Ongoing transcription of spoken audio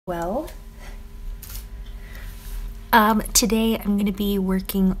Well, today I'm going to be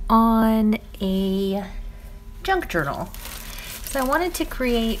working on a junk journal. So I wanted to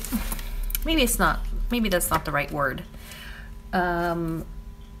create, maybe that's not the right word. No,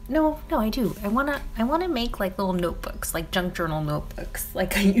 I do. I want to make like little notebooks, like junk journal notebooks,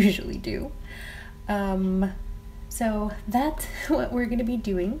 like I usually do. So that's what we're going to be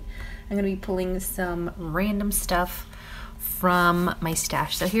doing. I'm going to be pulling some random stuff from my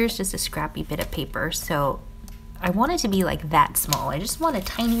stash. So here's just a scrappy bit of paper. So I want it to be like that small. I just want a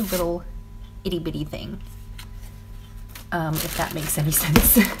tiny little itty bitty thing. If that makes any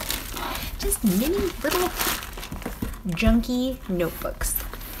sense. Just mini little junky notebooks.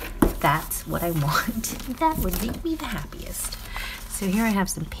 That's what I want. That would make me the happiest. So here I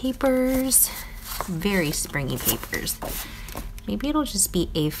have some papers, very springy papers. Maybe it'll just be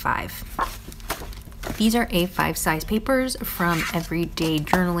A5. These are A5 size papers from Everyday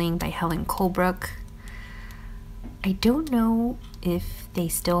Journaling by Helen Colebrook. I don't know if they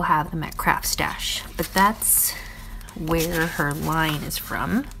still have them at Craft Stash, but that's where her line is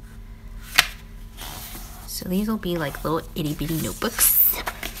from. So these will be like little itty bitty notebooks,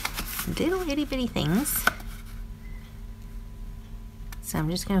 little itty bitty things. So I'm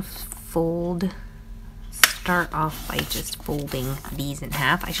just gonna start off by just folding these in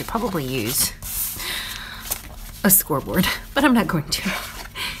half. I should probably use a scoreboard, but I'm not going to.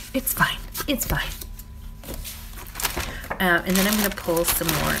 It's fine. And then I'm going to pull some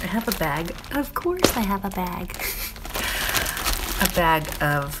more. I have a bag. Of course I have a bag. A bag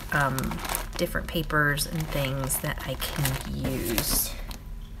of different papers and things that I can use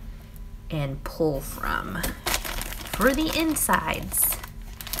and pull from for the insides.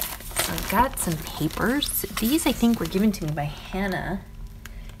 So I've got some papers. These I think were given to me by Hannah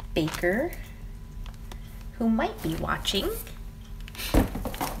Baker, who might be watching.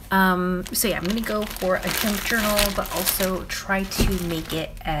 So yeah, I'm gonna go for a junk journal, but also try to make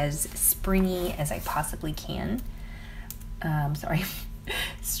it as springy as I possibly can. Sorry,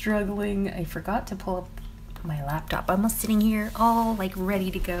 struggling. I forgot to pull up my laptop. I'm sitting here all like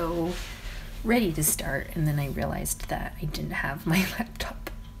ready to go, ready to start, and then I realized that I didn't have my laptop.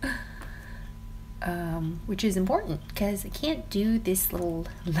 Which is important because I can't do this little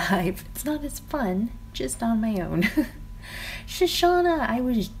live. It's not as fun just on my own. Shoshana, I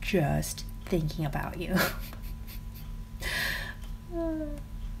was just thinking about you.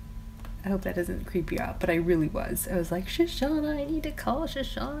 I hope that doesn't creep you out, but I really was. I was like, Shoshana, I need to call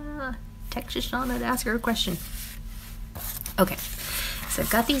Shoshana. Text Shoshana to ask her a question. Okay, so I've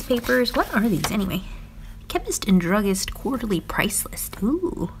got these papers. What are these anyway? Chemist and Druggist Quarterly Price List.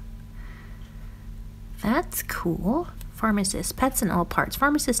 Ooh. That's cool. Pharmacist, pets in all parts.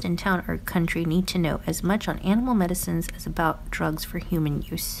 Pharmacists in town or country need to know as much on animal medicines as about drugs for human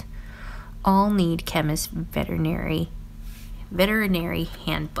use. All need chemist veterinary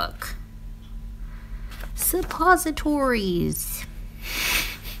handbook. Suppositories.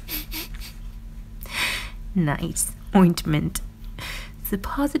 Nice. Ointment.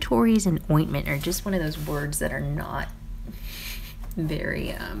 Suppositories and ointment are just one of those words that are not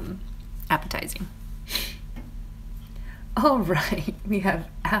very appetizing. All right, we have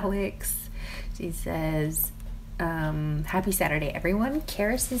Alex. She says, happy Saturday, everyone.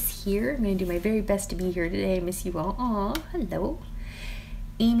 Karis is here. I'm going to do my very best to be here today. I miss you all. Aw, hello.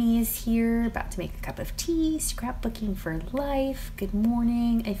 Amy is here, about to make a cup of tea. Scrapbooking for Life. Good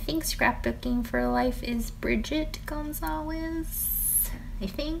morning. I think Scrapbooking for Life is Bridget Gonzalez. I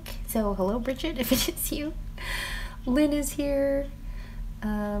think. So, hello, Bridget, if it is you. Lynn is here.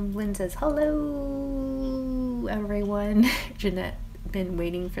 Lynn says, hello, everyone. Jeanette, been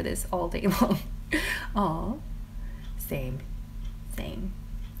waiting for this all day long. Aw, same.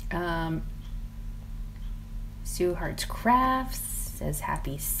 Sue Hart's Crafts says,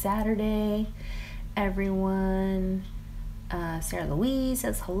 happy Saturday, everyone. Sarah Louise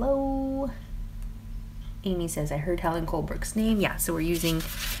says, hello. Amy says, I heard Helen Colebrook's name. Yeah, so we're using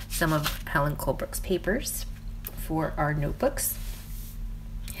some of Helen Colebrook's papers for our notebooks.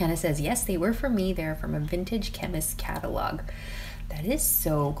 Hannah says, yes, they were from me. They're from a vintage chemist catalog. That is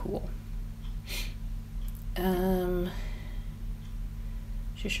so cool. Shoshana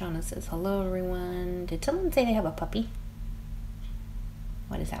says, hello, everyone. Did someone say they have a puppy?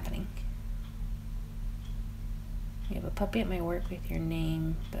 What is happening? You have a puppy at my work with your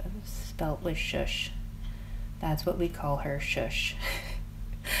name, but spelt with shush. That's what we call her, shush.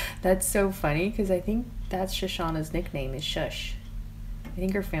 That's so funny, because I think that's Shoshana's nickname is Shush. I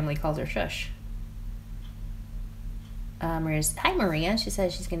think her family calls her Shush. Hi Maria, she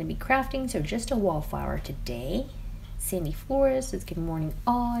says she's going to be crafting, so just a wallflower today. Sandy Flores says, good morning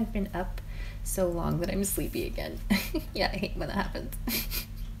all. I've been up so long that I'm sleepy again. Yeah, I hate when that happens.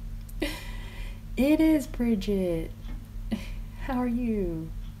 It is Bridget. How are you?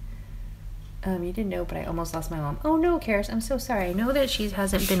 You didn't know, but I almost lost my mom. Oh no, Karis, I'm so sorry. I know that she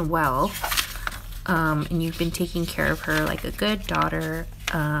hasn't been well. And you've been taking care of her like a good daughter.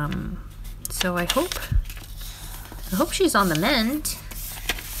 So I hope she's on the mend.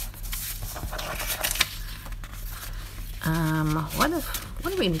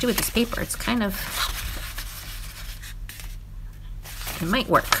 What are we gonna do with this paper? It's kind of, it might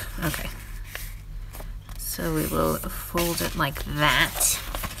work. Okay. So we will fold it like that.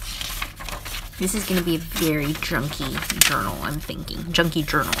 This is gonna be a very junky journal, I'm thinking. Junky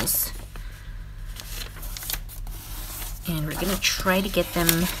journals. And we're gonna try to get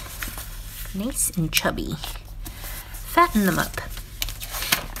them nice and chubby. Fatten them up.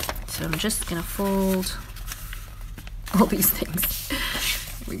 So I'm just gonna fold all these things.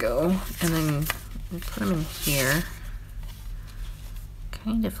 Here we go. And then we'll put them in here.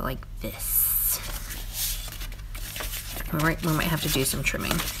 Kind of like this. We might have to do some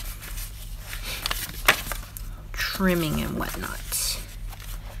trimming. Trimming and whatnot.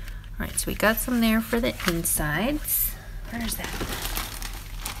 Alright, so we got some there for the insides. Where's that?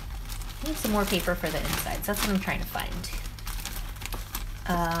 I need some more paper for the insides. That's what I'm trying to find.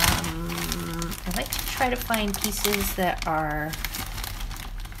 I like to try to find pieces that are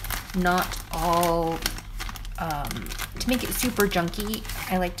not all, to make it super junky,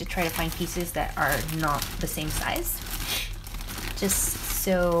 I like to try to find pieces that are not the same size. Just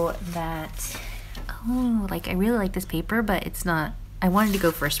so that, oh, like I really like this paper, but it's not, I wanted to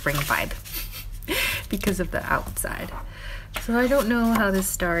go for a spring vibe because of the outside. So I don't know how this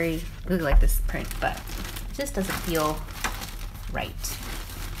starry, really like this print, but it just doesn't feel right.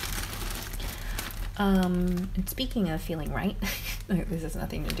 And speaking of feeling right, this has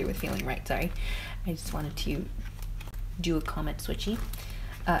nothing to do with feeling right, sorry. I just wanted to do a comment switchy,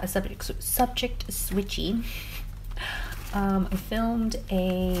 a subject switchy. I filmed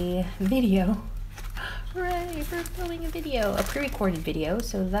a video. Hooray for filming a video, a pre-recorded video,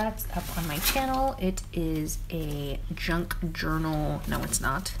 so that's up on my channel. It is a junk journal. No, it's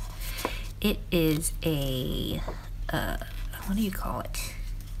not. It is a, what do you call it?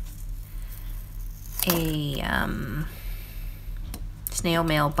 A snail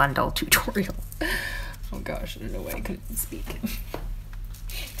mail bundle tutorial. Oh gosh, I don't know why I couldn't speak.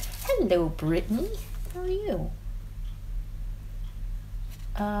 Hello, Brittany. How are you?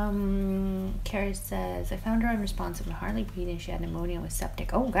 Kara says, I found her unresponsive and hardly breathing. She had pneumonia and was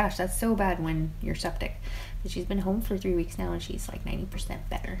septic. Oh gosh, that's so bad when you're septic. But she's been home for 3 weeks now and she's like 90%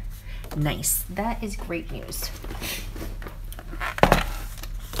 better. Nice. That is great news.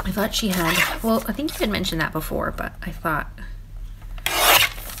 I thought she had, well, I think you had mentioned that before, but I thought,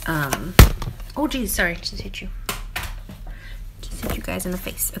 oh geez, sorry, just hit you. Just hit you guys in the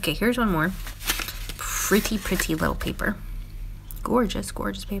face. Okay, here's one more. Pretty, pretty little paper. Gorgeous,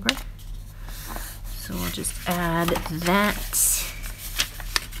 gorgeous paper. So we'll just add that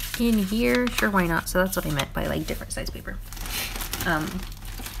in here. Sure, why not? So that's what I meant by like different size paper.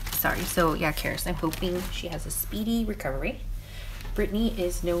 Sorry, so yeah, Karis, I'm hoping she has a speedy recovery. Brittany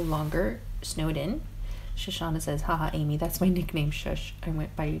is no longer snowed in. Shoshana says, haha, Amy, that's my nickname, Shush. I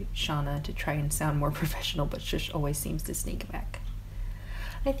went by Shauna to try and sound more professional, but Shush always seems to sneak back.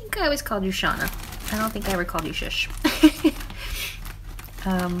 I think I always called you Shauna. I don't think I ever called you Shush.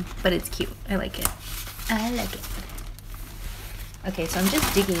 But it's cute. I like it. I like it. Okay, so I'm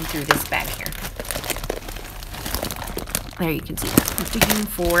just digging through this bag here. There you can see that. I'm digging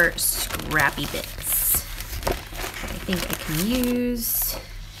for scrappy bits. I think I can use,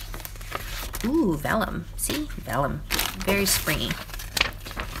 ooh, vellum. See? Vellum. Very springy.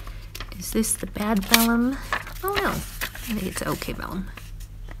 Is this the bad vellum? Oh no. I think it's okay vellum.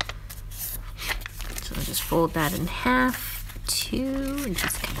 So I'll just fold that in half, too, and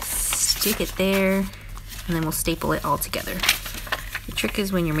just kind of stick it there, and then we'll staple it all together. The trick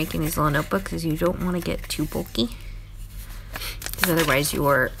is when you're making these little notebooks is you don't want to get too bulky, because otherwise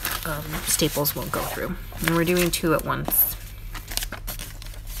your staples won't go through. And we're doing 2 at once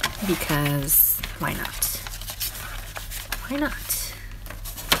because why not? Why not?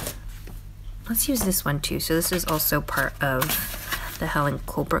 Let's use this one too. So this is also part of the Helen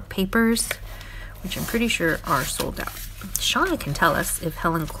Colebrook papers, which I'm pretty sure are sold out. Shauna can tell us if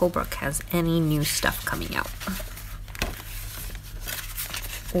Helen Colebrook has any new stuff coming out.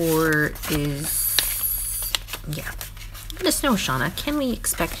 Or is, yeah. Let us know, Shauna. Can we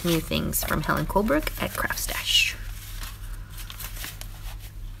expect new things from Helen Colebrook at Craft Stash?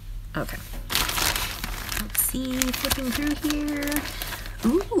 Okay. Let's see, flipping through here.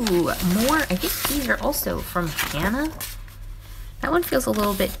 Ooh, more. I think these are also from Hannah. That one feels a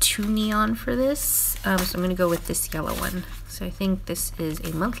little bit too neon for this, so I'm going to go with this yellow one. So I think this is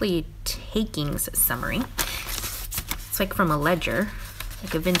a monthly takings summary. It's like from a ledger,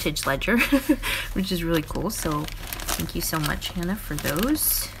 like a vintage ledger, which is really cool. So thank you so much, Hannah, for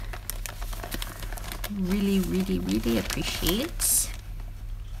those. Really, really, really appreciate.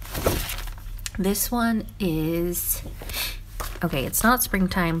 This one is, okay, it's not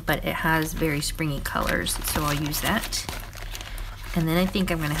springtime, but it has very springy colors, so I'll use that. And then I think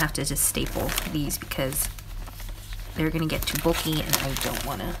I'm gonna have to just staple these because they're gonna get too bulky and I don't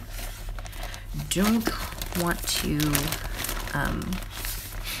want to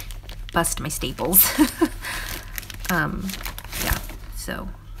bust my staples. Yeah, so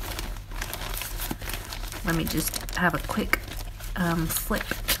let me just have a quick flip.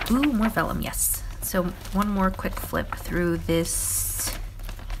 Ooh, more vellum, yes. So one more quick flip through this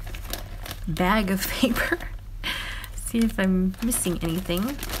bag of paper. See if I'm missing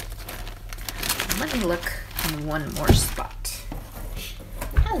anything. Let me look in one more spot.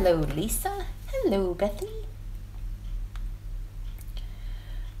 Hello, Lisa. Hello, Bethany.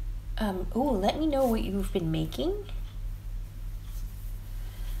 Oh, let me know what you've been making.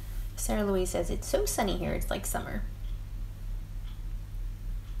 Sarah Louise says, it's so sunny here, it's like summer.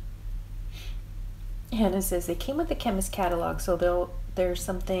 Hannah says, they came with the chemist catalog, so there's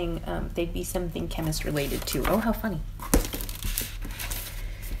something, they'd be something chemist related to. Oh, how funny.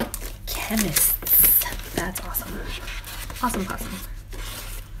 Chemists. That's awesome. Awesome, awesome.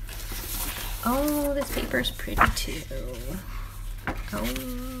 Oh, this paper's pretty too.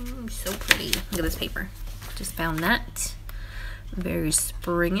 Oh, so pretty. Look at this paper. Just found that. Very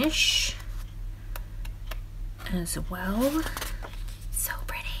springish as well. So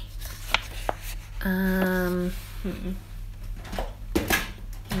pretty. Let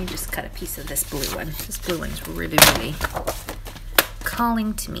me just cut a piece of this blue one. This blue one's really, really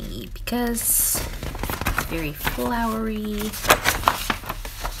calling to me because it's very flowery,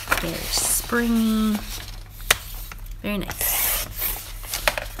 very springy, very nice.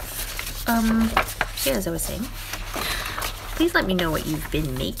 Yeah, as I was saying, please let me know what you've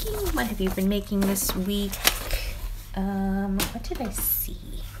been making. What have you been making this week? What did I see?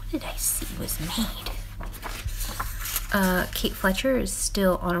 What did I see was made? Kate Fletcher is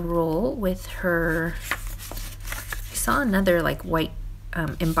still on a roll with her. I saw another like white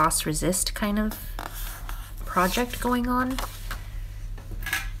embossed resist kind of project going on.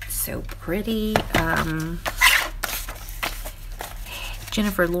 So pretty.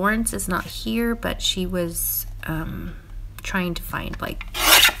 Jennifer Lawrence is not here, but she was trying to find like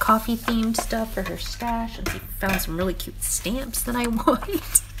coffee themed stuff for her stash, and she found some really cute stamps that I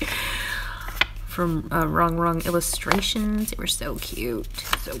want from Wrong Illustrations. They were so cute,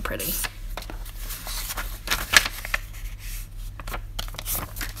 so pretty.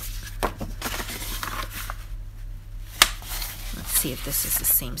 Let's see if this is the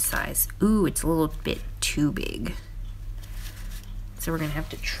same size. Ooh, it's a little bit too big. So we're gonna have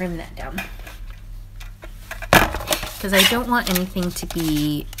to trim that down. Because I don't want anything to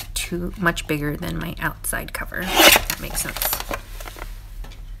be too much bigger than my outside cover, if that makes sense.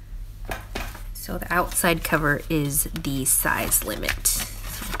 So the outside cover is the size limit.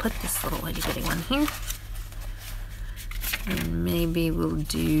 So I'll put this little itty bitty one here. And maybe we'll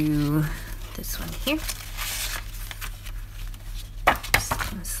do this one here. Just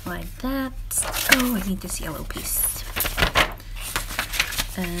gonna slide that. Oh, I need this yellow piece.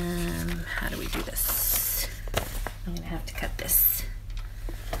 How do we do this? I'm gonna have to cut this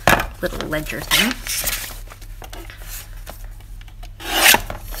little ledger thing.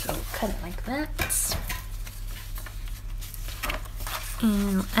 So cut it like that.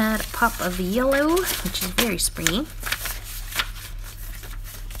 And we'll add a pop of yellow, which is very springy.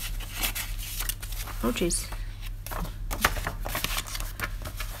 Oh jeez.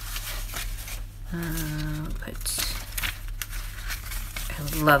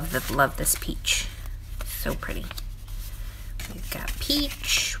 Love this peach. So pretty. We've got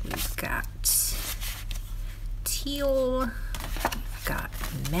peach, we've got teal, we've got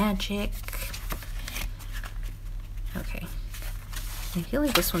magic. Okay. I feel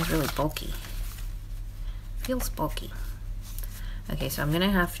like this one's really bulky. Feels bulky. Okay, so I'm gonna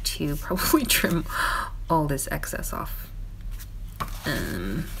have to probably trim all this excess off.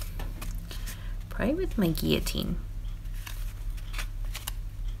 Probably with my guillotine.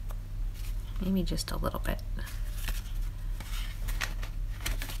 Maybe just a little bit.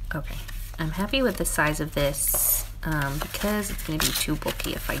 Okay, I'm happy with the size of this because it's going to be too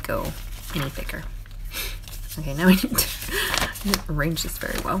bulky if I go any thicker. Okay, now I need to arrange this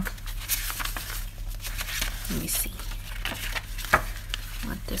very well. Let me see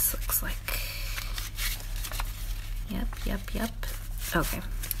what this looks like. Yep. Okay,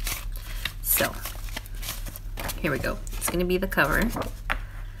 so here we go. It's gonna be the cover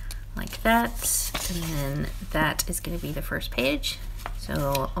like that, and then that is gonna be the first page.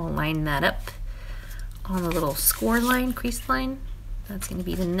 So I'll line that up on the little score line, crease line. That's gonna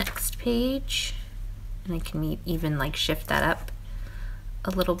be the next page, and I can even like shift that up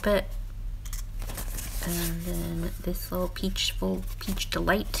a little bit. And then this little peach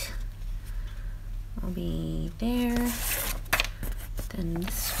delight will be there. Then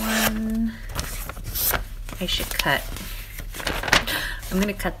this one, I should cut. I'm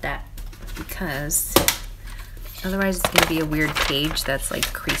gonna cut that because otherwise it's gonna be a weird page that's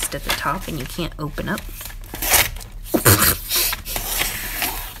like creased at the top and you can't open up.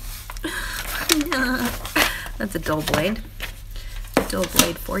 That's a dull blade. Dull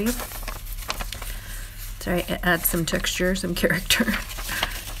blade for you. Sorry, it adds some texture, some character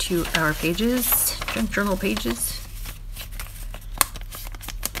to our pages, junk journal pages.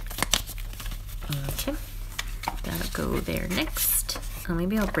 Okay, that'll go there next. Oh,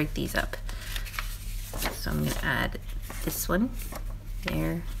 maybe I'll break these up. So I'm gonna add this one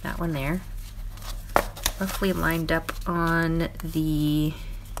there, that one there, roughly lined up on the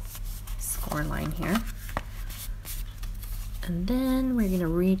score line here. And then we're gonna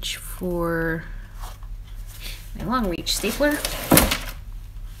reach for my long reach stapler.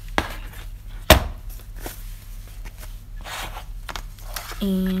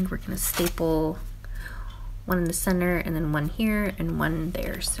 And we're gonna staple one in the center and then one here and one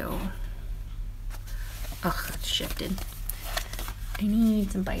there. So, oh, it's shifted. I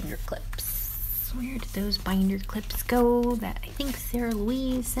need some binder clips. Where did those binder clips go that I think Sarah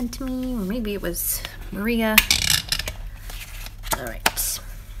Louise sent to me? Or maybe it was Maria. All right.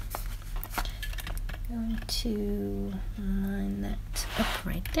 Going to line that up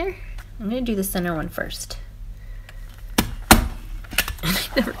right there. I'm gonna do the center one first. I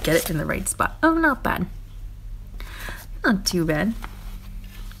never get it in the right spot. Oh, not bad. Not too bad.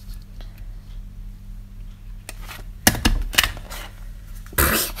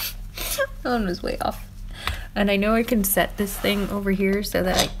 That one was way off. And I know I can set this thing over here so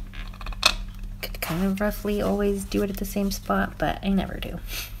that I could kind of roughly always do it at the same spot, but I never do.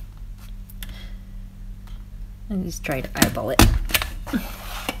 I just try to eyeball it.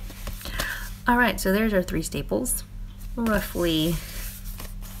 All right, so there's our 3 staples, roughly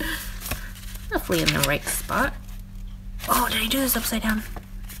in the right spot. Oh, did I do this upside down?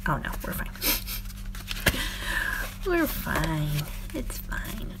 Oh no, we're fine. We're fine. It's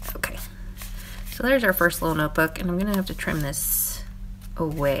fine. Okay. So there's our first little notebook, and I'm gonna have to trim this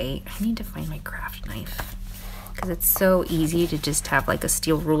away. I need to find my craft knife because it's so easy to just have like a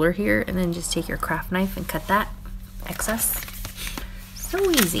steel ruler here and then just take your craft knife and cut that excess. So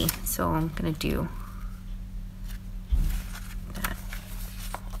easy. So I'm gonna do that.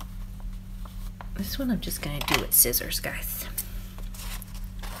 This one I'm just gonna do with scissors, guys.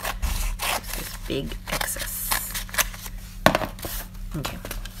 Just this big excess. Okay.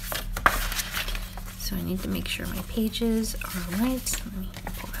 So I need to make sure my pages are right. Let me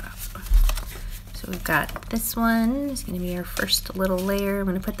pull that up. So we've got this one. It's gonna be our first little layer. I'm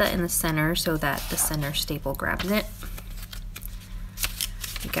gonna put that in the center so that the center staple grabs it.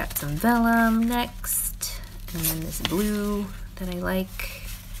 We got some vellum next, and then this blue that I like,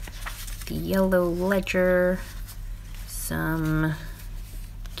 the yellow ledger, some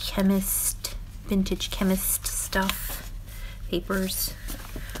vintage chemist stuff, papers,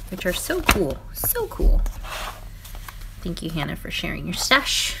 which are so cool, so cool. Thank you, Hannah, for sharing your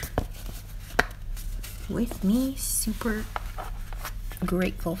stash with me. Super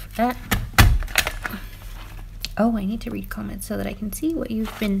grateful for that. Oh, I need to read comments so that I can see what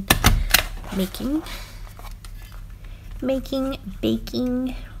you've been making,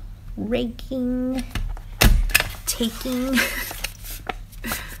 baking, raking, taking.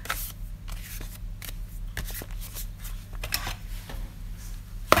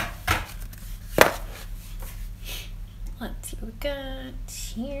 Let's see what we got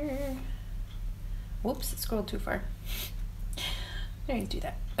here. Whoops, it scrolled too far. I didn't do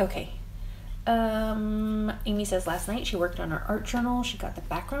that. Okay. Amy says last night she worked on her art journal. She got the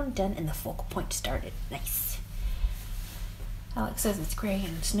background done and the focal point started. Nice. Alex says it's gray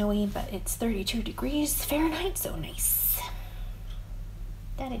and snowy, but it's 32 degrees Fahrenheit, so nice.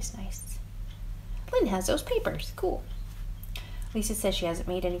 That is nice. Lynn has those papers. Cool. Lisa says she hasn't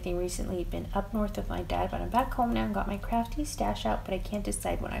made anything recently. Been up north with my dad, but I'm back home now and got my crafty stash out, but I can't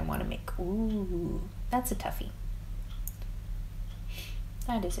decide what I want to make. Ooh. That's a toughie.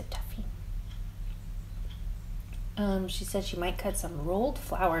 That is a toughie. She said she might cut some rolled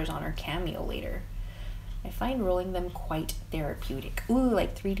flowers on her cameo later. I find rolling them quite therapeutic. Ooh,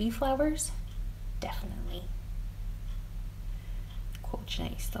 like 3D flowers? Definitely. Coach,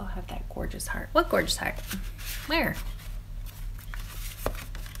 I still have that gorgeous heart. What gorgeous heart? Where?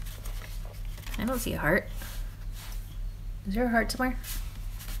 I don't see a heart. Is there a heart somewhere?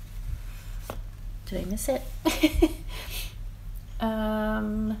 Did I miss it?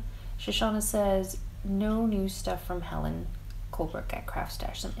 Shoshana says, no new stuff from Helen Colebrook at Craft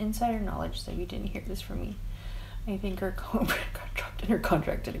Stash. Some insider knowledge, so you didn't hear this from me. I think her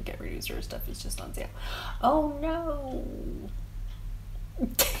contract didn't get reduced. Her stuff is just on sale. Oh no!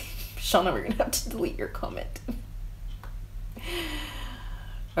 Shauna, we're gonna have to delete your comment.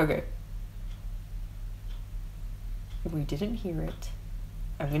 Okay. We didn't hear it.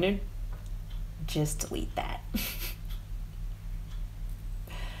 I'm gonna just delete that.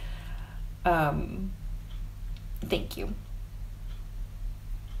 Thank you.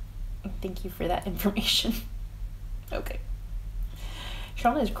 Thank you for that information. Okay.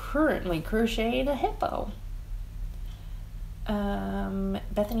 Shauna is currently crocheting a hippo.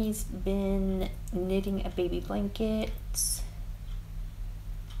 Bethany's been knitting a baby blanket.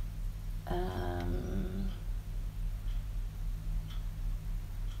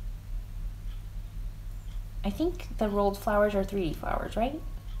 I think the rolled flowers are 3D flowers, right?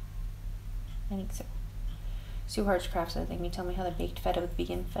 I think so. Sue Hart's Craft says, tell me how the baked feta with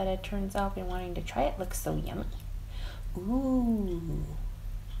vegan feta turns out. Been wanting to try it. Looks so yummy. Ooh.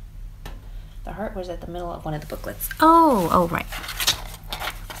 The heart was at the middle of one of the booklets. Oh, right.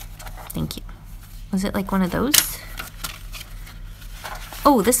 Thank you. Was it like one of those?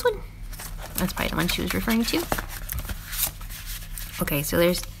 Oh, this one? That's probably the one she was referring to. Okay, so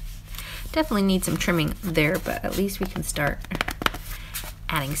there's definitely need some trimming there, but at least we can start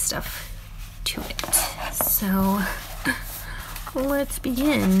adding stuff to it. So let's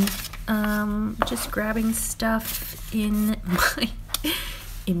begin just grabbing stuff in my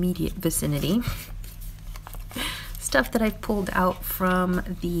immediate vicinity. Stuff that I've pulled out from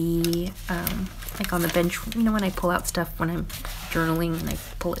the, like on the bench, you know, when I pull out stuff when I'm journaling and I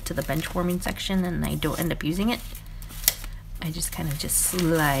pull it to the bench warming section and I don't end up using it. I just kind of just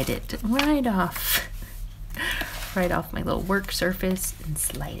slide it right off my little work surface and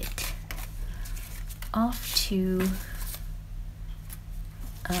slide it off to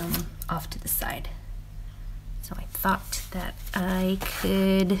the side. So I thought that I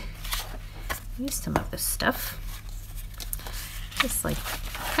could use some of this stuff, just like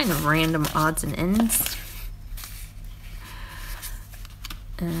kind of random odds and ends,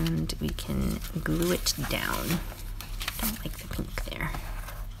 and we can glue it down. Don't like the pink there.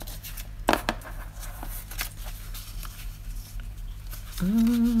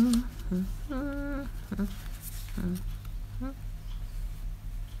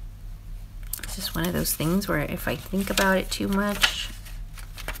 It's just one of those things where if I think about it too much,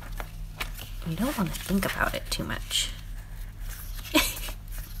 you don't want to think about it too much.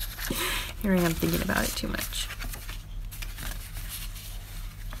 Here I am thinking about it too much.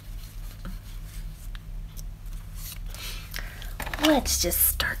 Let's just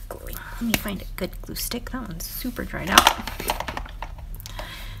start gluing. Let me find a good glue stick. That one's super dried out.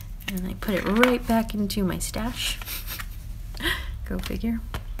 And I put it right back into my stash. Go figure.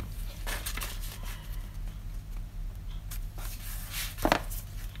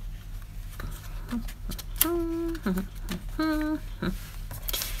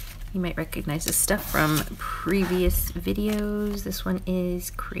 You might recognize this stuff from previous videos. This one is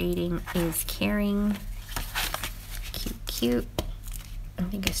Creating is Caring. Cute, cute. I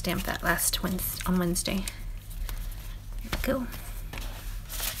think I stamped that on Wednesday. There we go.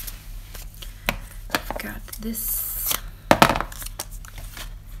 I've got this,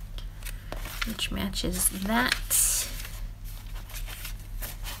 which matches that.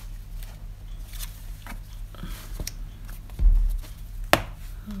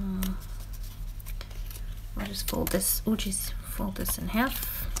 I'll just fold this. Oh, geez, fold this in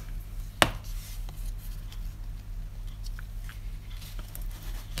half.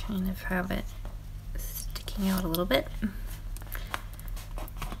 Kind of have it sticking out a little bit,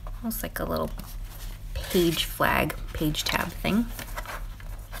 almost like a little page flag, page tab thing.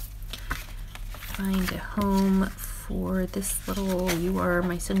 Find a home for this little You Are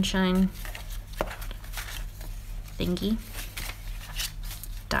My Sunshine thingy.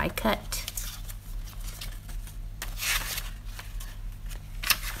 Die cut.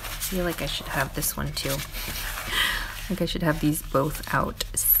 I feel like I should have this one too. I think I should have these both out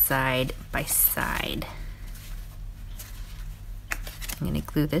side by side. I'm gonna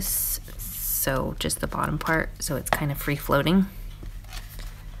glue this, so just the bottom part, so it's kind of free floating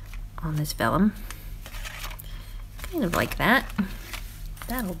on this vellum. Kind of like that.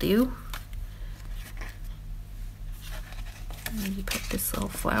 That'll do. Maybe put this little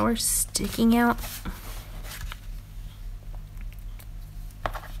flower sticking out.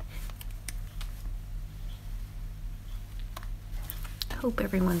 Hope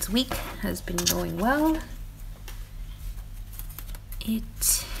everyone's week has been going well.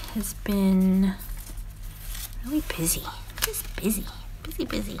 It has been really busy, just busy.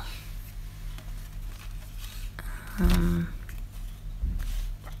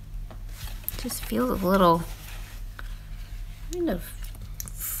 Just feels a little kind of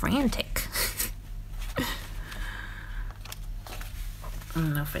frantic. I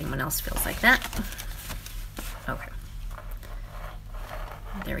don't know if anyone else feels like that. Okay.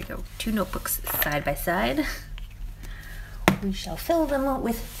 There we go. 2 notebooks side by side. We shall fill them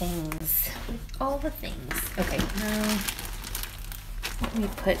with things. All the things. Okay, now let me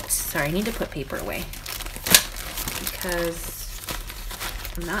put, sorry, I need to put paper away because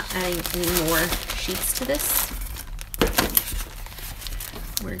I'm not adding any more sheets to this.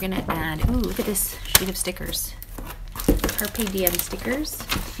 We're gonna add, ooh, look at this sheet of stickers. Carpe Diem stickers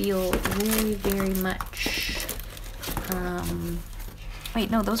feel very, very much, wait,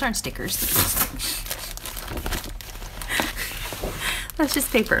 no, those aren't stickers. That's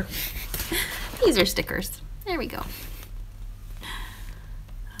just paper. These are stickers. There we go.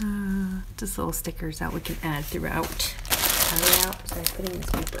 Just little stickers that we can add throughout. Sorry, putting this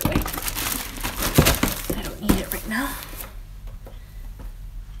paper away. I don't need it right now.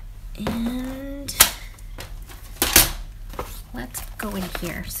 And let's go in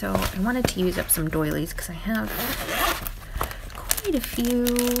here. So I wanted to use up some doilies because I have quite a few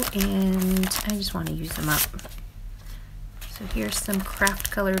and I just want to use them up. So here's some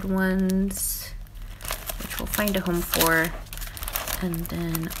craft colored ones, which we'll find a home for. And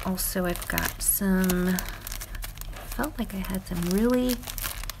then also I've got some, felt like I had some really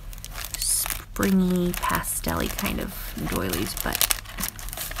springy pastel-y kind of doilies, but,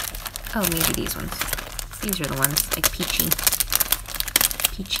 oh, maybe these ones. These are the ones, like peachy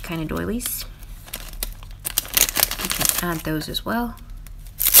kind of doilies. You can add those as well.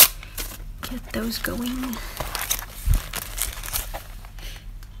 Get those going.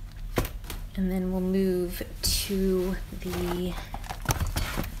 And then we'll move to the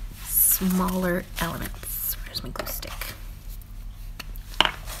smaller elements. Where's my glue stick?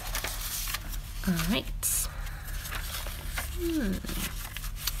 All right.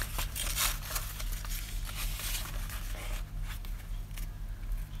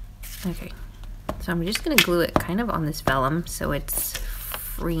 Okay, so I'm just gonna glue it kind of on this vellum so it's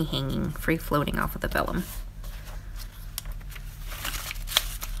free hanging, free floating off of the vellum.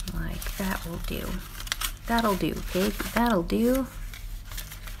 Like that will do. That'll do, pig. That'll do.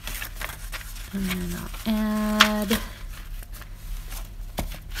 And then I'll add,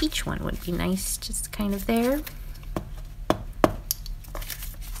 each one would be nice, just kind of there.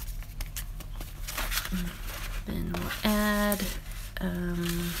 Then we'll add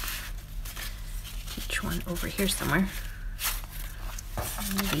each one over here somewhere.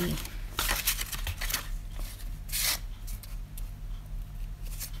 Maybe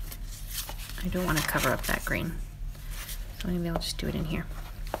I don't want to cover up that green, so maybe I'll just do it in here.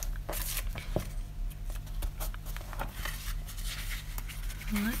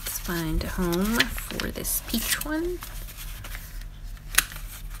 Let's find a home for this peach one.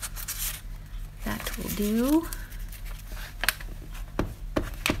 That will do.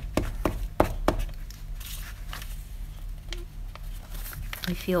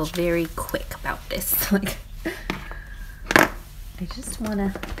 I feel very quick about this. Like, I just want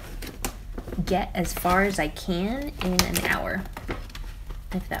to get as far as I can in an hour,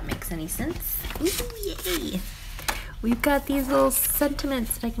 if that makes any sense. Ooh, yay! We've got these little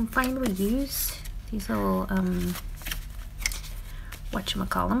sentiments that I can finally use. These little,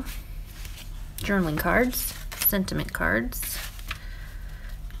 whatchamacallem, journaling cards, sentiment cards.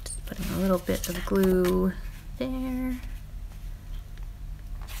 Just putting a little bit of glue there.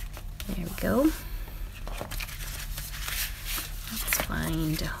 There we go. Let's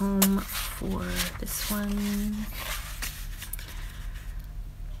find a home for this one.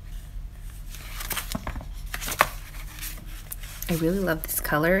 I really love this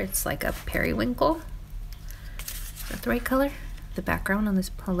color. It's like a periwinkle. Is that the right color? The background on this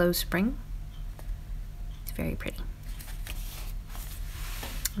Hello Spring. It's very pretty.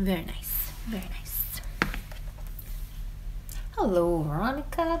 Very nice. Very nice. Hello,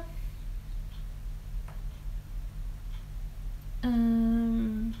 Veronica.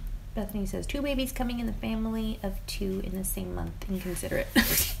 Bethany says 2 babies coming in the family of 2 in the same month. Inconsiderate.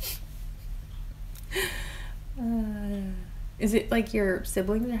 Is it like your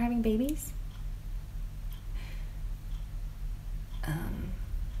siblings are having babies?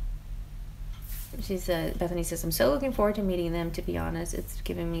 She said, Bethany says, I'm so looking forward to meeting them, to be honest. It's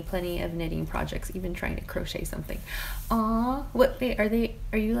given me plenty of knitting projects, even trying to crochet something. Aw, what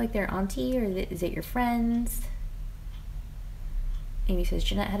are you like their auntie, or is it your friends? Amy says,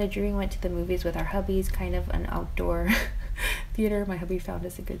 Jeanette had a dream, went to the movies with our hubbies, kind of an outdoor theater. My hubby found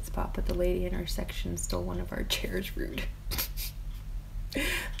us a good spot, but the lady in our section stole one of our chairs. Rude.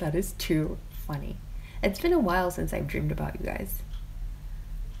 That is too funny. It's been a while since I've dreamed about you guys.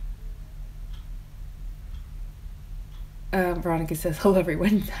 Veronica says, hello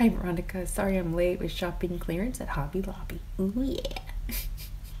everyone. Hi Veronica, sorry I'm late with shopping clearance at Hobby Lobby. Ooh yeah.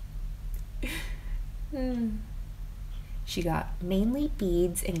 She got mainly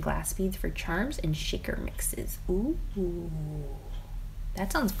beads and glass beads for charms and shaker mixes. Ooh,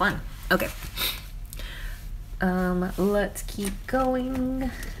 that sounds fun. Okay. Let's keep going.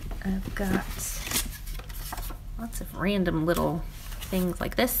 I've got lots of random little things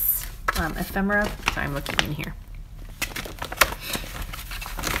like this. Ephemera. Sorry, I'm looking in here.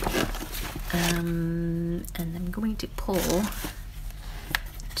 And I'm going to pull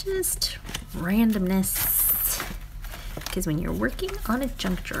just randomness, because when you're working on a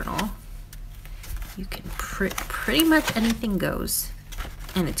junk journal, you can pretty much anything goes,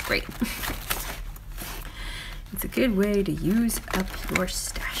 and it's great. It's a good way to use up your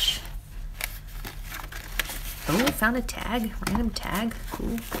stash. Oh, I found a tag, random tag.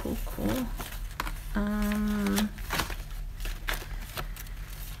 Cool, cool, cool.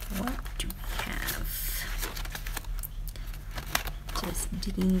 What do we have? Just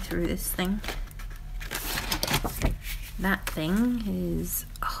digging through this thing. That thing is,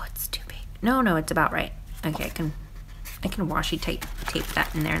 oh, it's too big. No, it's about right. Okay, I can washi tape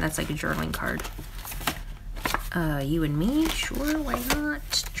that in there. That's like a journaling card. You and me, sure, why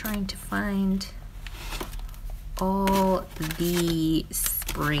not? Trying to find all the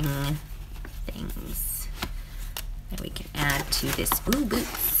spring things that we can add to this. Ooh,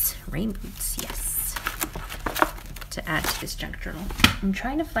 boots, rain boots, yes. To add to this junk journal. I'm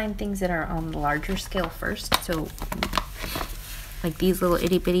trying to find things that are on the larger scale first. So like these little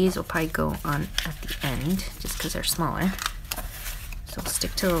itty bitties will probably go on at the end just because they're smaller. So I'll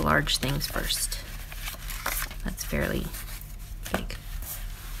stick to the large things first. That's fairly big.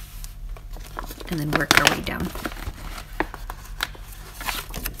 And then work our way down.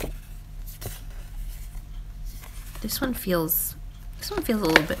 This one feels a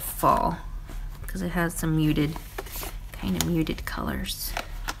little bit fall because it has some kind of muted colors.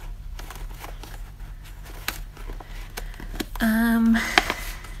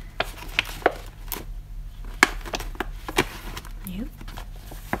 Yep.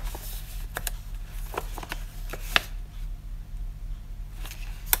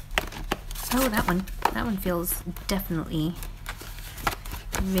 Oh, that one feels definitely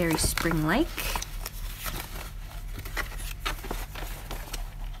very spring-like.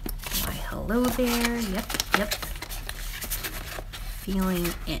 Why, hello there. Yep. Feeling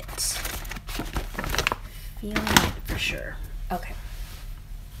it for sure. Okay.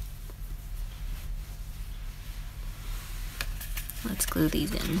 Let's glue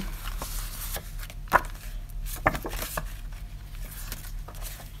these in.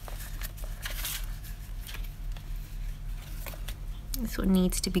 This one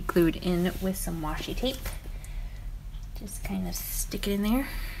needs to be glued in with some washi tape. Just kind of stick it in there.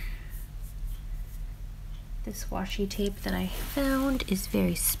 This washi tape that I found is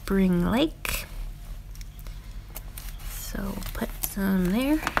very spring-like. So put some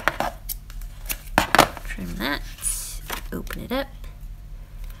there. Trim that. Open it up.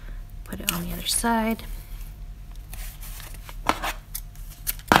 Put it on the other side.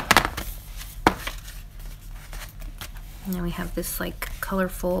 And then we have this like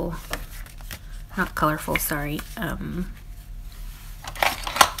colorful, not colorful, sorry,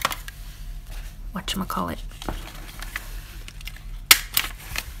 whatchamacallit.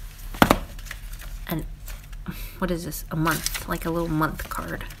 And what is this? A month, like a little month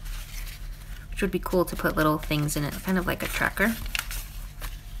card. Which would be cool to put little things in it, kind of like a tracker.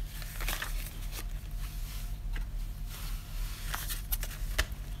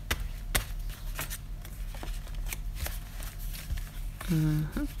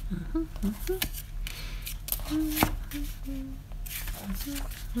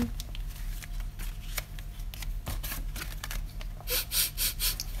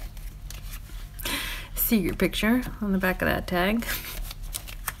 secret picture on the back of that tag.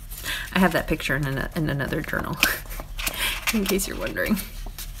 I have that picture in another journal, in case you're wondering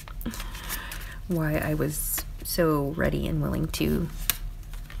why I was so ready and willing to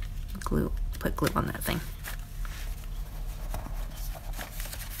put glue on that thing.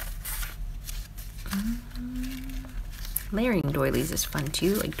 Layering doilies is fun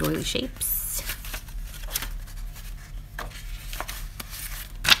too, like doily shapes.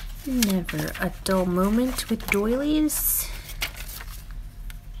 Never a dull moment with doilies.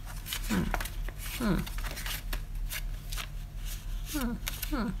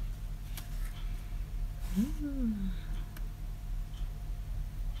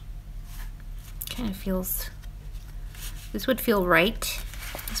 Kind of feels, this would feel right.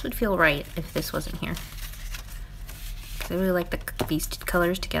 This would feel right if this wasn't here. I really like these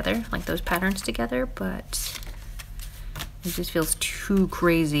colors together, like those patterns together, but it just feels too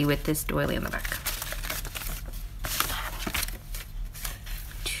crazy with this doily on the back.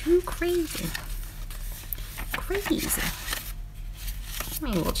 Too crazy. Crazy.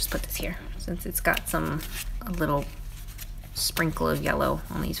 Maybe we'll just put this here, since it's got a little sprinkle of yellow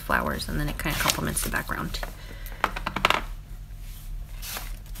on these flowers, and then it kind of complements the background.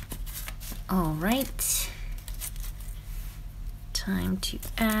 All right. Time to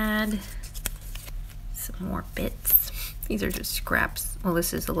add some more bits. These are just scraps. Well,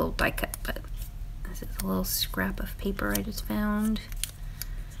 this is a little die cut, but this is a little scrap of paper I just found.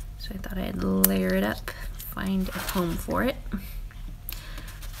 So I thought I'd layer it up, find a home for it.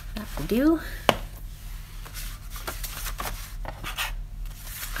 That will do.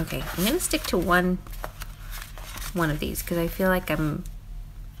 Okay, I'm gonna stick to one of these because I feel like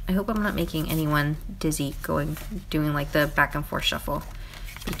I hope I'm not making anyone dizzy doing like the back and forth shuffle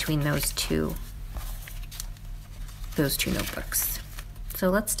between those two notebooks. So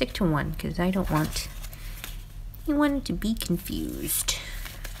let's stick to one because I don't want anyone to be confused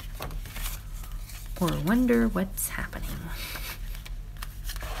or wonder what's happening.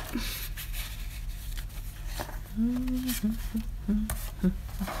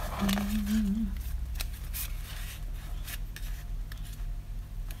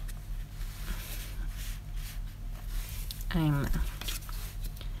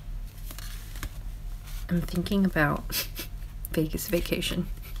 I'm thinking about Vegas Vacation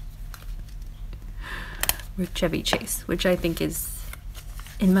with Chevy Chase, which I think is,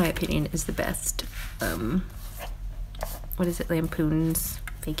 in my opinion, is the best. What is it? Lampoon's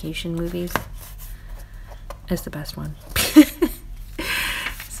Vacation movies. It's the best one.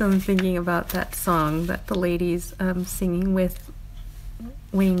 So I'm thinking about that song that the lady's singing with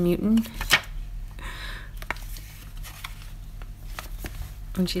Wayne Newton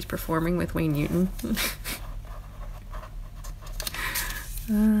when she's performing with Wayne Newton.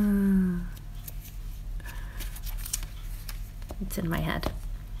 It's in my head.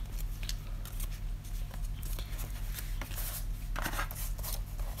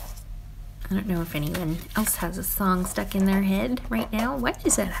 I don't know if anyone else has a song stuck in their head right now. Why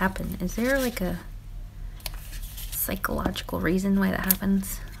does that happen? Is there like a psychological reason why that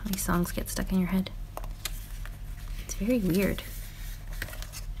happens? These songs get stuck in your head. It's very weird.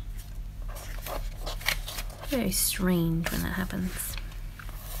 Very strange when that happens.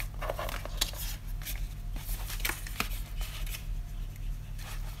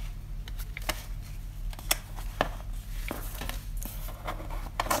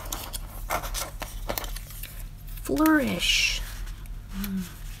 Flourish.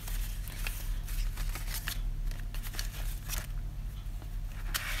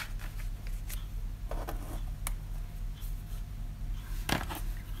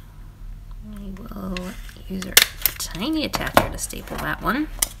 We will use our tiny attacher to staple that one.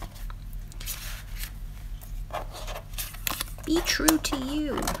 Be true to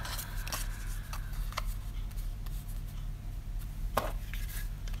you.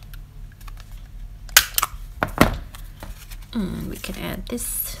 And we can add this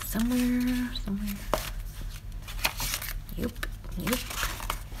somewhere. Nope.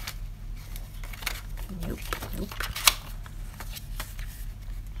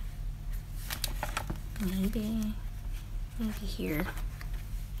 Maybe here.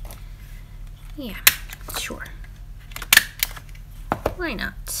 Yeah, sure. Why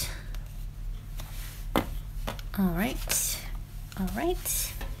not? All right.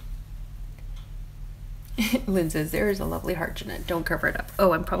 Lynn says, there is a lovely heart, Jeanette. Don't cover it up.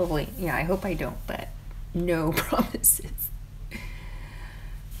 Oh, I'm probably, yeah, I hope I don't, but no promises.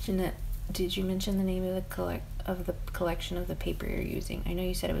 Jeanette, did you mention the name of the collection of the paper you're using? I know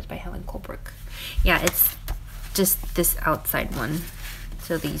you said it was by Helen Colebrook. Yeah, it's just this outside one.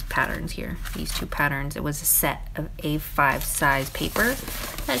 So these patterns here, these 2 patterns, it was a set of A5 size paper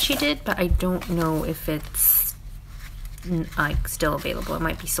that she did, but I don't know if it's like still available. It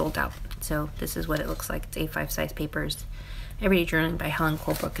might be sold out. So this is what it looks like. It's A5 size papers. Everyday Journaling by Helen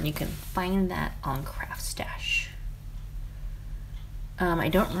Colebrook, and you can find that on Craft Stash. I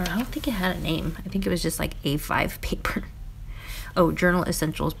don't think it had a name. I think it was just like A5 paper. Oh, Journal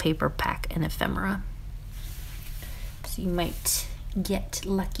Essentials Paper Pack and Ephemera. So you might get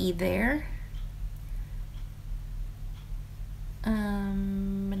lucky there.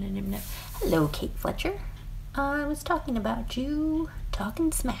 Hello, Kate Fletcher. I was talking about you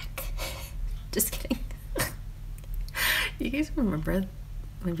talking smack. Just kidding. You guys remember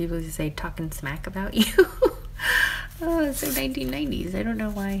when people used to say talking smack about you? Oh, it's so 1990s. I don't know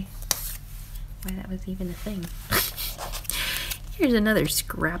why that was even a thing. Here's another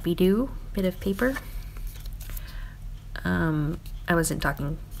scrappy-doo bit of paper. I wasn't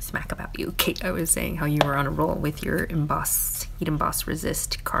talking smack about you, Kate. I was saying how you were on a roll with your Heat Emboss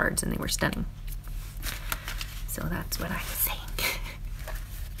Resist cards, and they were stunning. So that's what I was saying.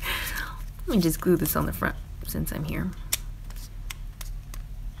 Let me just glue this on the front since I'm here.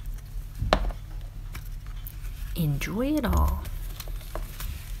 Enjoy it all.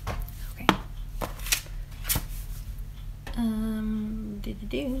 Okay.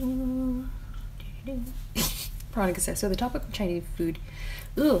 Veronica says, so the topic of Chinese food.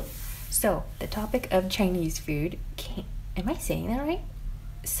 Ooh. So the topic of Chinese food am I saying that right?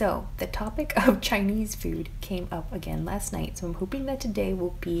 So the topic of Chinese food came up again last night. So I'm hoping that today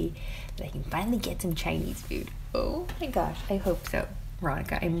will be that I can finally get some Chinese food. Oh my gosh, I hope so.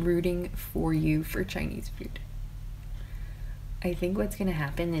 Veronica, I'm rooting for you for Chinese food. I think what's gonna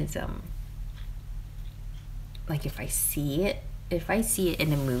happen is like if I see it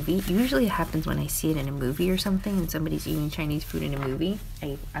in a movie, usually it happens when I see it in a movie or something and somebody's eating Chinese food in a movie,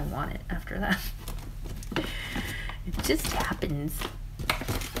 I want it after that. It just happens.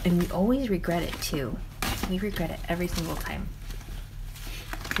 And we always regret it too. We regret it every single time.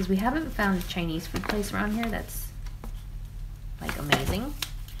 Because we haven't found a Chinese food place around here that's like amazing.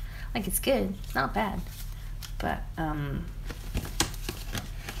 Like it's good, it's not bad. But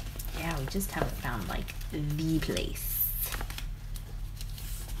yeah, we just haven't found like the place.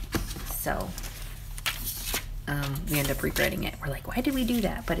 So we end up regretting it. We're like, why did we do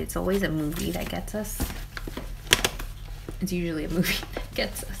that? But it's always a movie that gets us. It's usually a movie that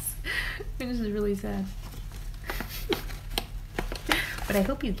gets us. This is really sad. But I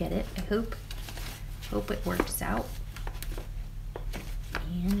hope you get it. I hope it works out.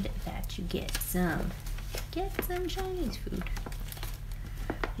 And that you get some Chinese food.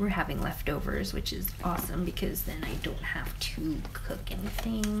 We're having leftovers, which is awesome because then I don't have to cook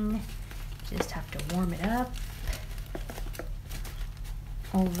anything. Just have to warm it up.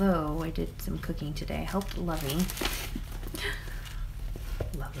 Although I did some cooking today. I helped Lovey.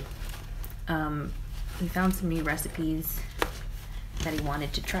 He found some new recipes that he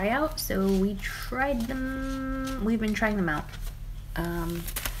wanted to try out, so we tried them. We've been trying them out. And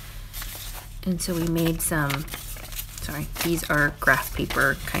so we made some, these are graph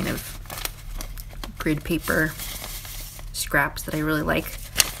paper, kind of grid paper scraps that I really like.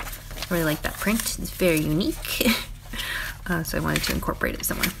 I really like that print. It's very unique. So I wanted to incorporate it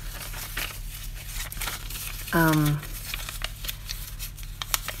somewhere.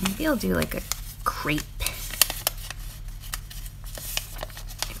 Maybe I'll do like a crepe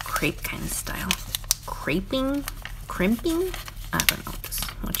kind of style. Crimping? I don't know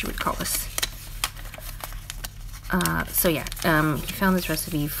what you would call this. So yeah, he found this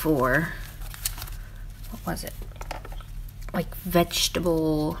recipe for, what was it? Like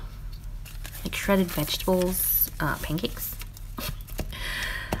shredded vegetables, pancakes.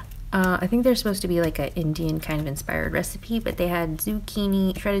 I think they're supposed to be like an Indian kind of inspired recipe, but they had shredded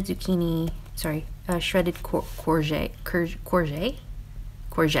courgette.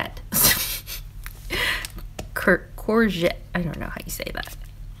 Courgette. I don't know how you say that.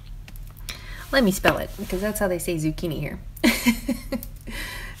 Let me spell it, because that's how they say zucchini here.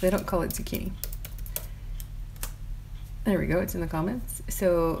 They don't call it zucchini. There we go, it's in the comments.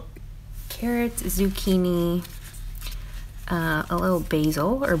 So, carrots, zucchini, a little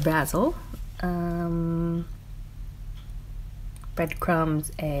basil,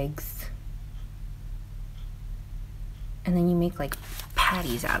 breadcrumbs, eggs, and then you make like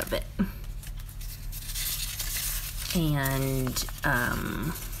patties out of it. And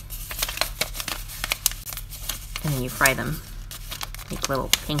then you fry them, make little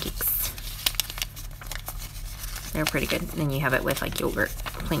pancakes. They're pretty good. And then you have it with like yogurt,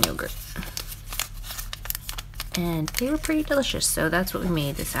 plain yogurt. and they were pretty delicious. So that's what we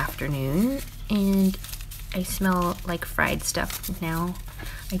made this afternoon, and I smell like fried stuff now.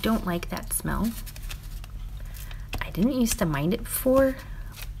 I don't like that smell. I didn't used to mind it before,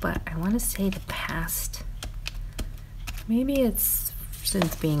 but I want to say the past, maybe it's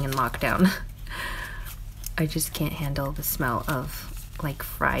since being in lockdown, I just can't handle the smell of like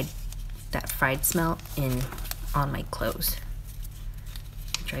that fried smell on my clothes.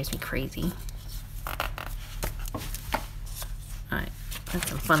 It drives me crazy. Alright, that's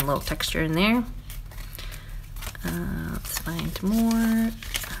some fun little texture in there. Let's find more,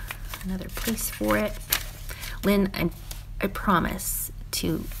 another place for it. Lynn, I promise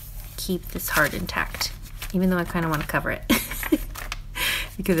to keep this heart intact, even though I kind of want to cover it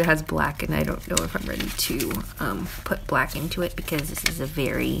because it has black, and I don't know if I'm ready to put black into it because this is a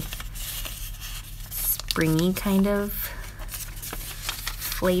very springy kind of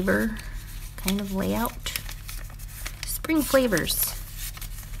flavor, kind of layout. Spring flavors.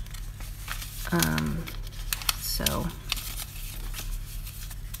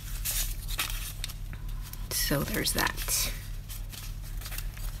 So there's that.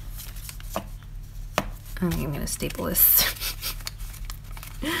 I think I'm gonna staple this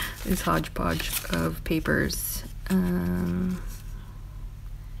this hodgepodge of papers. I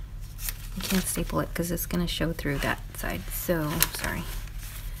can't staple it because it's gonna show through that side. So sorry.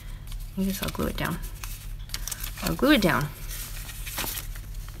 I guess I'll glue it down. I'll glue it down.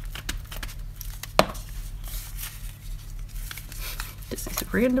 This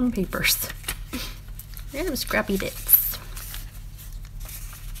is random papers. Random scrappy bits.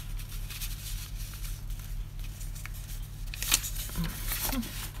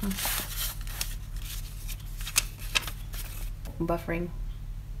 Buffering.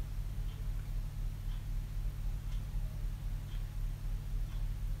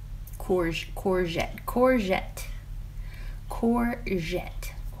 Courgette.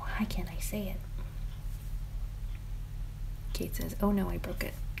 Why can't I say it? Kate says, "Oh no, I broke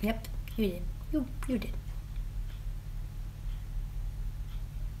it." Yep, you did. You did.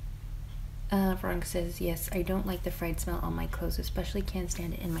 Veronica says, "Yes, I don't like the fried smell on my clothes, especially can't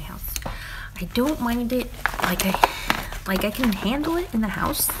stand it in my house." I don't mind it. Like I can handle it in the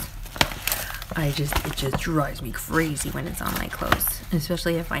house. It just drives me crazy when it's on my clothes,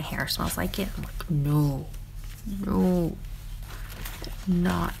 especially if my hair smells like it. I'm like, no,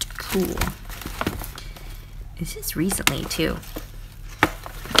 not cool. This is recently too,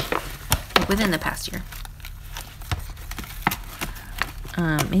 like within the past year.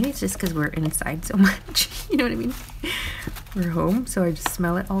 Maybe it's just because we're inside so much. You know what I mean? We're home, so I just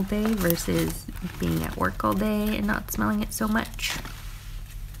smell it all day versus being at work all day and not smelling it so much.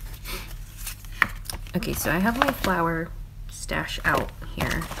 Okay, so I have my flower stash out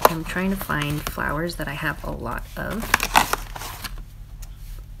here. I'm trying to find flowers that I have a lot of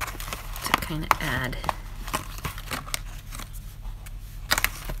to kind of add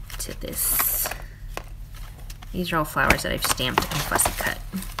to this. These are all flowers that I've stamped and fussy cut.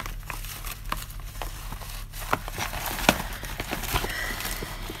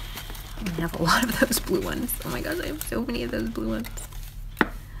 I have a lot of those blue ones. Oh my gosh, I have so many of those blue ones.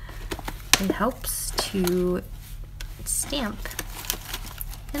 It helps to stamp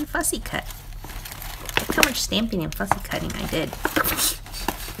and fussy cut. Look how much stamping and fussy cutting I did.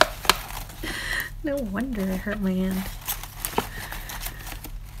 No wonder I hurt my hand.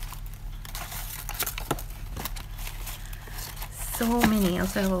 So many. I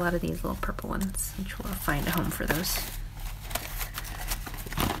also have a lot of these little purple ones, which we'll find a home for those.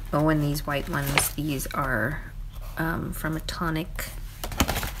 Oh, and these white ones, these are from Atomic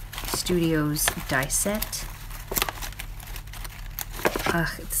Studios die set. Ugh,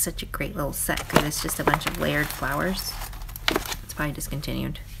 it's such a great little set because it's just a bunch of layered flowers. It's probably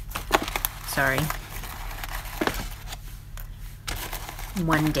discontinued. Sorry.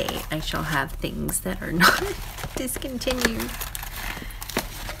 One day I shall have things that are not discontinued.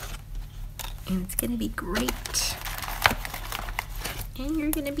 And it's gonna be great. And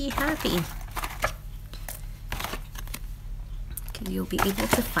you're gonna be happy. Because you'll be able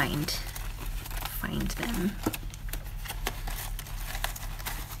to find them.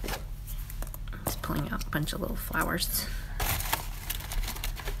 I'm just pulling out a bunch of little flowers.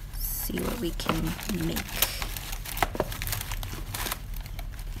 See what we can make.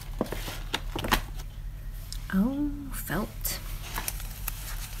 Oh, felt.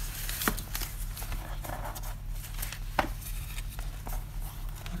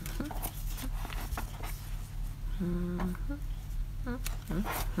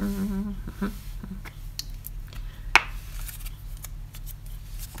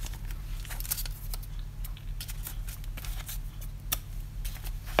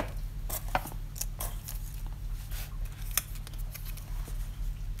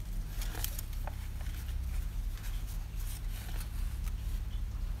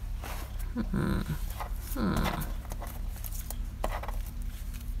 With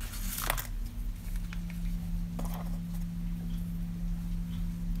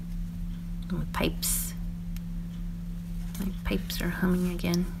pipes. My pipes are humming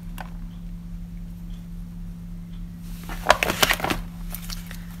again.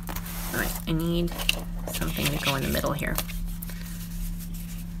 Alright, I need something to go in the middle here.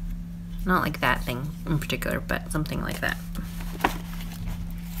 Not like that thing in particular, but something like that.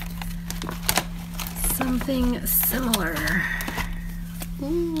 Something similar.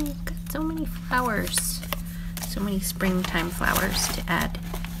 Ooh, got so many flowers. So many springtime flowers to add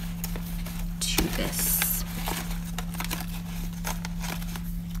to this.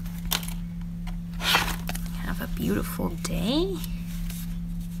 Have a beautiful day.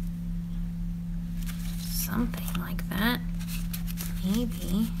 Something like that.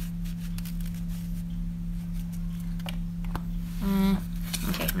 Maybe.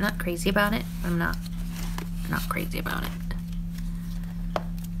 Okay, I'm not crazy about it. I'm not crazy about it.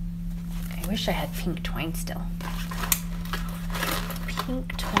 I wish I had pink twine still.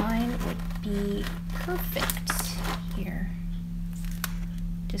 Pink twine would be perfect here.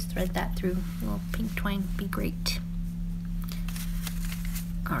 Just thread that through. A little pink twine would be great.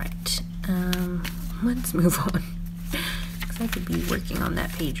 Alright, let's move on. Because I could be working on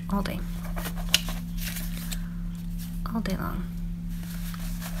that page all day. All day long.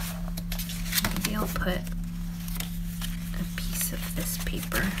 Maybe I'll put a piece of this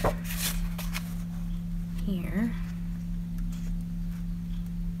paper here.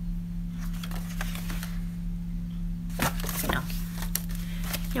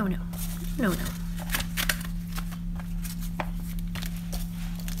 No. No.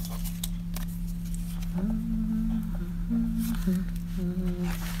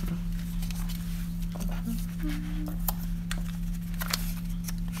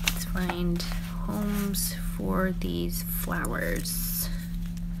 Let's find homes for these flowers.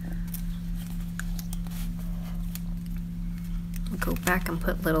 Go back and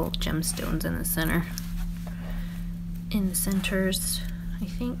put little gemstones in the center. In the centers, I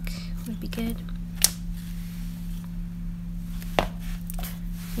think would be good.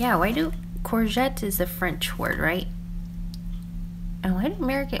 Yeah, why do courgette is a French word, right? And why do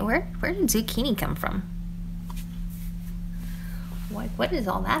American, where did zucchini come from? What is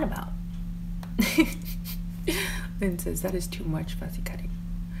all that about? Lynn says that is too much fussy cutting.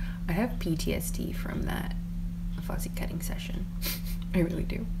 I have PTSD from that fussy cutting session. I really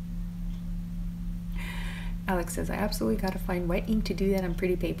do. Alex says, I absolutely gotta find wet ink to do that on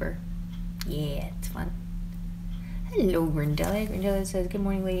pretty paper. Yeah, it's fun. Hello, Grindella. Grindella says, good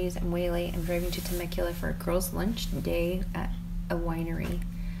morning, ladies. I'm way late. I'm driving to Temecula for a girls' lunch day at a winery.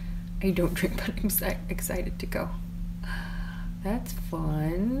 I don't drink, but I'm excited to go. That's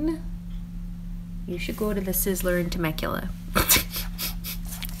fun. You should go to the Sizzler in Temecula.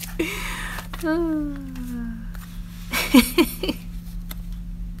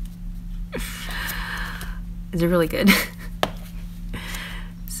 Is it really good?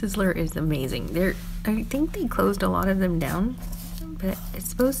 Sizzler is amazing. I think they closed a lot of them down, but it's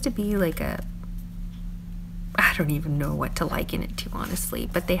supposed to be like I don't even know what to liken it to, honestly,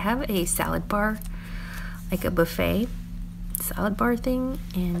 but they have a salad bar, like a buffet salad bar thing,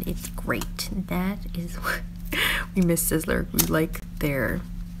 and it's great. That is what we miss Sizzler. We like their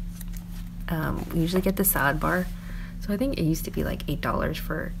we usually get the salad bar, so I think it used to be like $8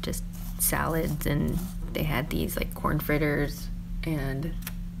 for just salads, and they had these like corn fritters and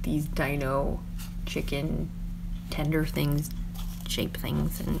these dino chicken tender things, shape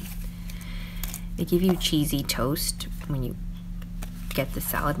things, and they give you cheesy toast when you get the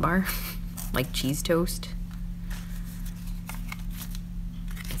salad bar, like cheese toast.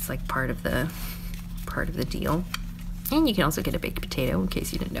 It's like part of the deal. And you can also get a baked potato, in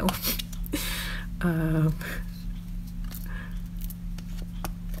case you didn't know.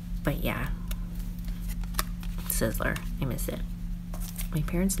 But yeah, Sizzler, I miss it. My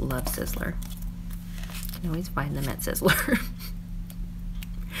parents love Sizzler. You can always find them at Sizzler.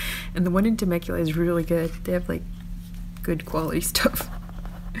 And the one in Temecula is really good. They have like good quality stuff.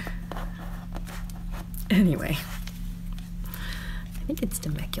 Anyway, I think it's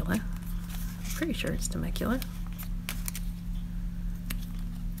Temecula. I'm pretty sure it's Temecula.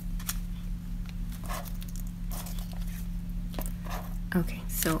 Okay,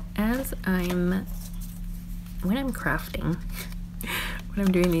 so when I'm crafting, when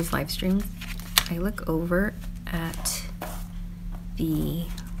I'm doing these live streams, I look over at the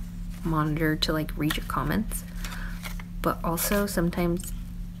monitor to like read your comments, but also sometimes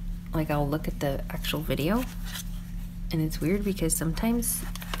like I'll look at the actual video, and it's weird because sometimes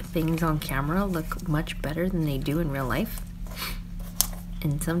things on camera look much better than they do in real life.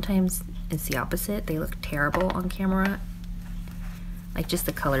 And sometimes it's the opposite. They look terrible on camera. Like just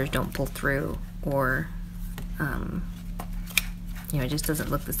the colors don't pull through, or you know, it just doesn't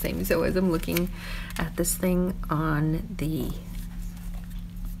look the same. So as I'm looking at this thing on the,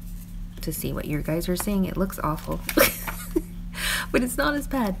 to see what you guys are seeing, it looks awful. But it's not as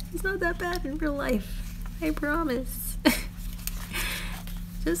bad. It's not that bad in real life. I promise.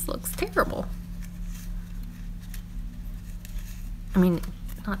 Just looks terrible. I mean,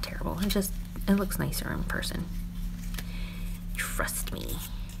 not terrible. It looks nicer in person. Trust me.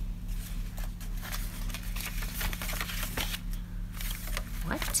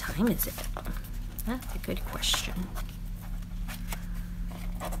 What time is it? That's a good question.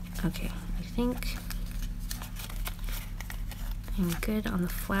 Okay, I think I'm good on the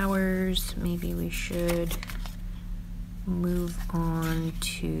flowers. Maybe we should move on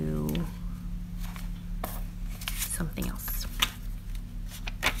to something else.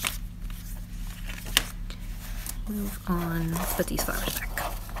 Move on. Let's put these flowers back.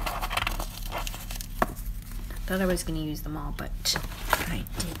 I thought I was going to use them all, but I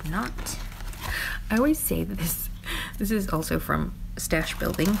did not. I always say that this is also from stash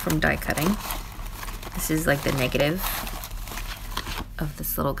building, from die cutting. This is like the negative of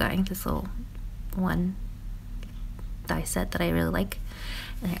this little guy, this little one die set that I really like.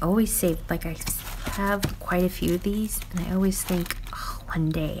 And I always say, like, I have quite a few of these, and I always think, oh, one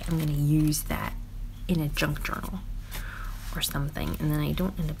day I'm gonna use that in a junk journal or something, and then I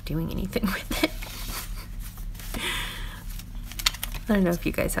don't end up doing anything with it. I don't know if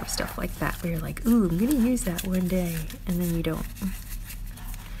you guys have stuff like that where you're like, ooh, I'm gonna use that one day, and then you don't.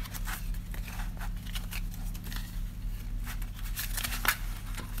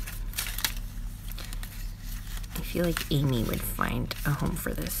 I feel like Amy would find a home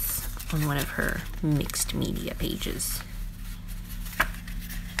for this on one of her mixed media pages.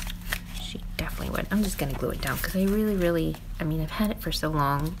 She definitely would. I'm just gonna glue it down because I really, I mean, I've had it for so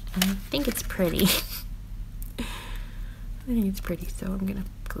long and I think it's pretty. I think it's pretty, so I'm gonna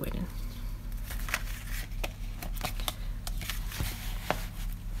glue it in.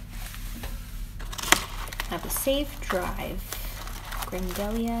 Have a safe drive.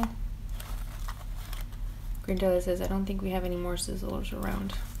 Grindelia. Grindelia says, I don't think we have any more sizzlers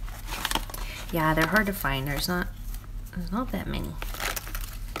around. Yeah, they're hard to find. There's not that many.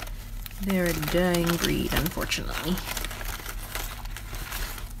 They're a dying breed, unfortunately.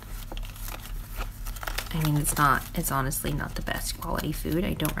 I mean, it's honestly not the best quality food.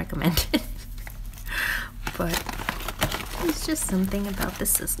 I don't recommend it. But it's just something about the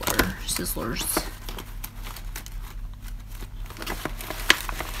sizzlers.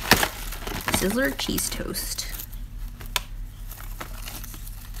 Sizzler cheese toast.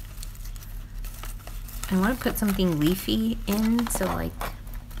 I want to put something leafy in, so like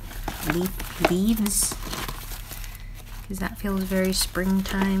leaves, because that feels very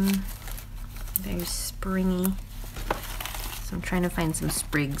springtime, very springy. So I'm trying to find some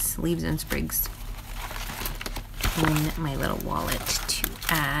sprigs, leaves and sprigs, in my little wallet to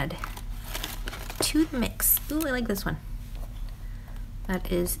add to the mix. Ooh, I like this one.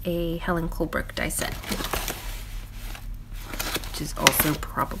 That is a Helen Colebrook die set, which is also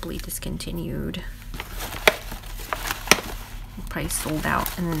probably discontinued. Probably sold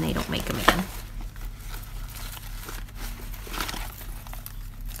out and then they don't make them again.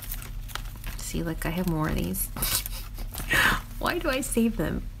 See, look, I have more of these. Why do I save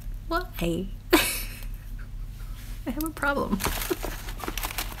them? Why? I have a problem.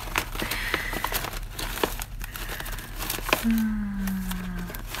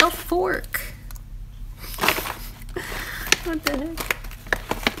 A fork. What the heck?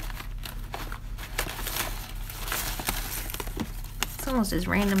 It's almost as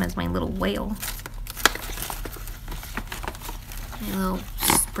random as my little whale. My little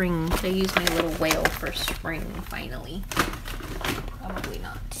spring. Could I use my little whale for spring finally? Probably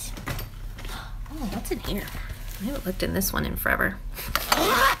not. Oh, what's in here? I haven't looked in this one in forever.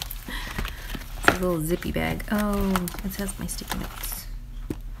 It's a little zippy bag. Oh, it has my sticky notes.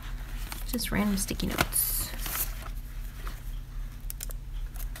 Just random sticky notes.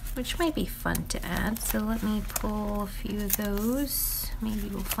 Which might be fun to add. So let me pull a few of those. Maybe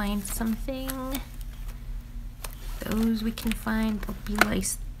we'll find something. Those we can find. They'll be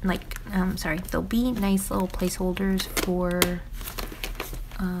nice, they'll be nice little placeholders for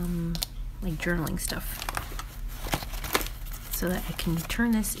like journaling stuff, so that I can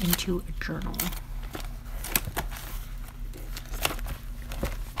turn this into a journal.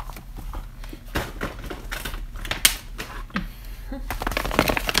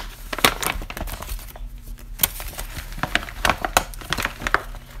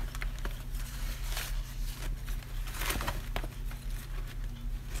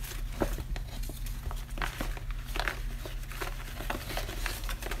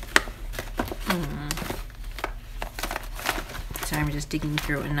 I'm just digging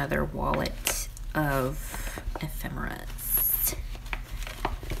through another wallet of ephemeras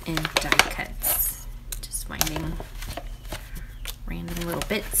and die cuts. Just finding random little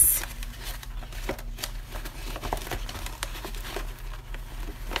bits.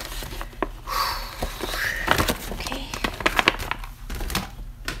 Okay.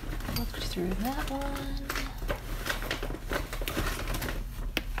 Look through that one.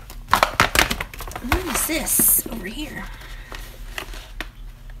 What is this over here?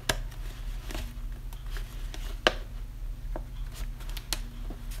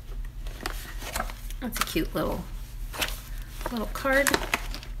 That's a cute little card.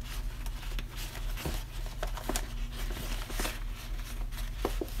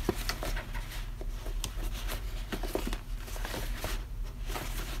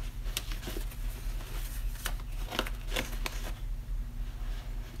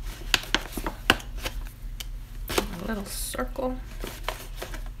 A little circle.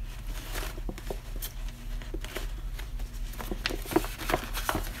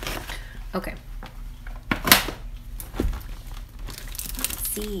 Okay.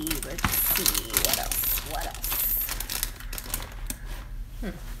 Let's see, what else?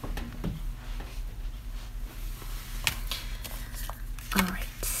 All right,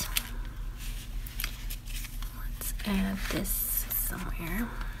 let's add this somewhere.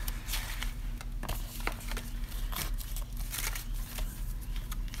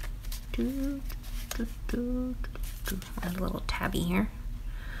 Add a little tabby here,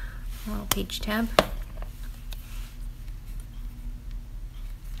 a little page tab.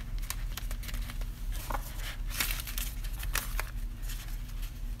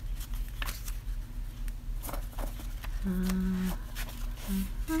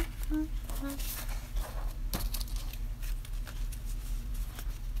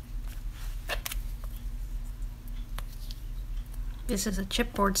 This is a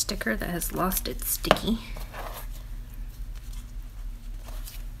chipboard sticker that has lost its sticky.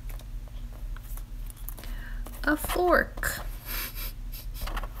 A fork.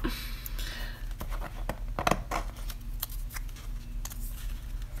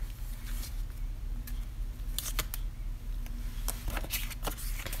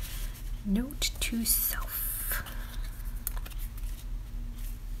 Note to self.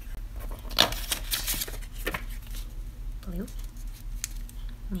 Blue?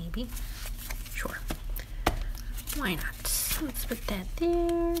 Maybe. Sure. Why not? Let's put that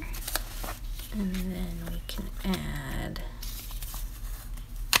there. And then we can add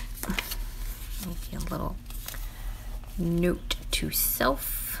maybe a little note to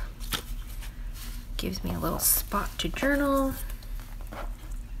self. Gives me a little spot to journal.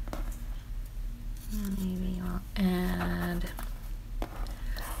 Maybe I'll add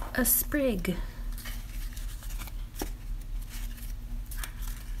a sprig.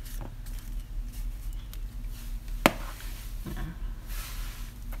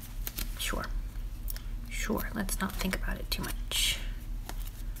 Sure, let's not think about it too much.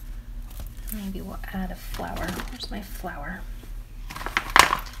 Maybe we'll add a flower. Where's my flower?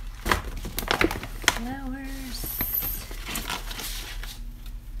 Flowers.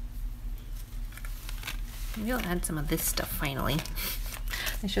 Maybe I'll add some of this stuff finally.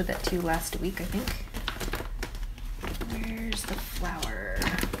 I showed that to you last week, I think. Where's the flower?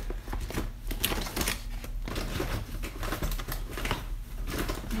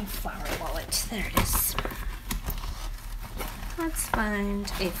 My flower wallet. There it is. Let's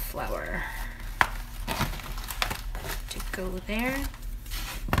find a flower to go there.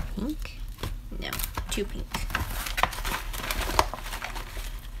 Pink? No, too pink.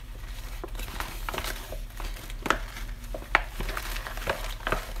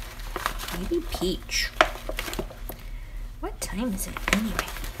 Maybe peach. What time is it anyway?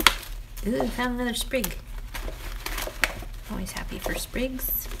 Ooh, found another sprig. Always happy for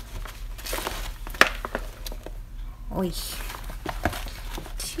sprigs. Oy.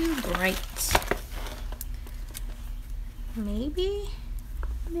 Too bright. Maybe?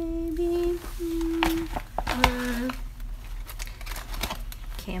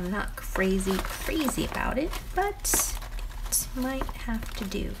 Okay, I'm not crazy about it, but it might have to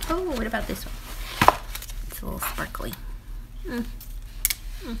do. Oh, what about this one? It's a little sparkly. I'm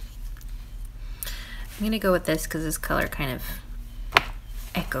gonna go with this because this color kind of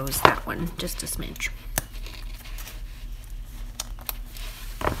echoes that one just a smidge.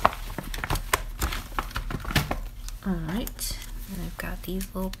 Alright, and I've got these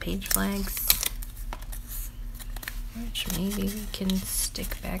little page flags, which maybe we can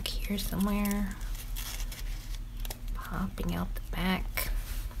stick back here somewhere, popping out the back.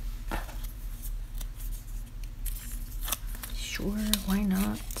 Sure, why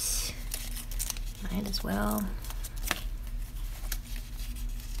not? Might as well.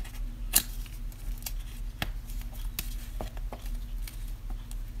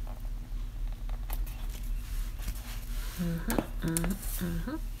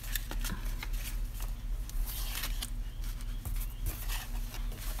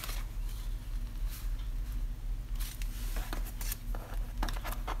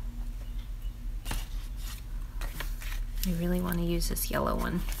 I really want to use this yellow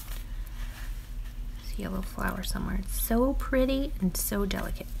one. This yellow flower somewhere. It's so pretty and so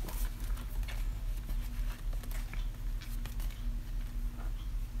delicate.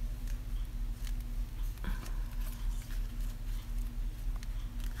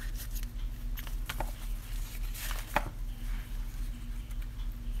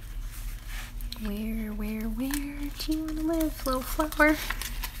 Where do you want to live, little flower?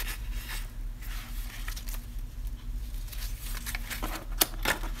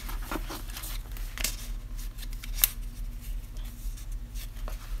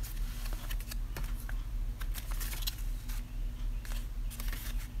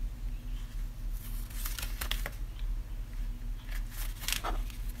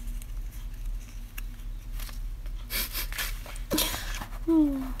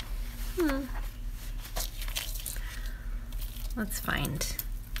 Let's find.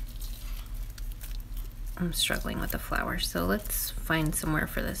 I'm struggling with the flower, so let's find somewhere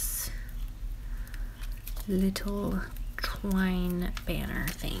for this little twine banner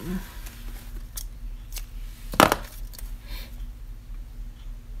thing.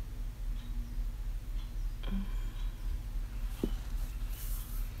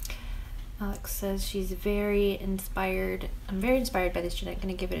 Alex says she's very inspired. I'm very inspired by this Jeanette. I'm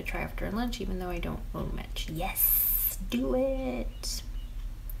gonna give it a try after lunch, even though I don't own much. Yes, do it.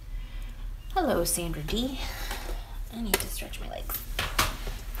 Hello, Sandra D. I need to stretch my legs.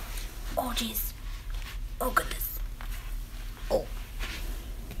 Oh, jeez. Oh, goodness. Oh.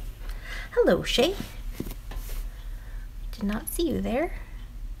 Hello, Shay. Did not see you there.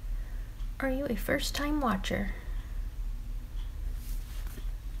 Are you a first-time watcher?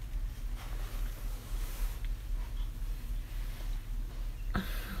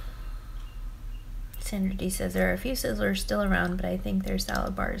 Sandra D says there are a few Sizzlers still around, but I think their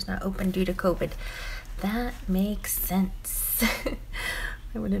salad bar is not open due to COVID. That makes sense.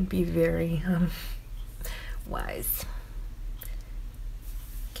 I wouldn't be very wise.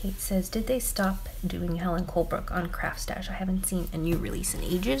 Kate says, did they stop doing Helen Colebrook on Craft Stash? I haven't seen a new release in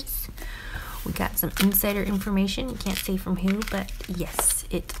ages. We got some insider information. Can't say from who, but yes,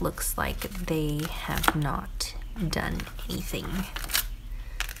 it looks like they have not done anything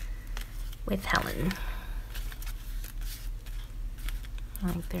with Helen.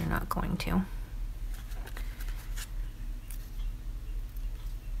 Like they're not going to.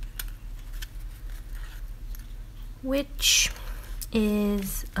 Which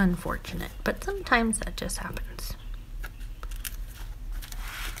is unfortunate, but sometimes that just happens.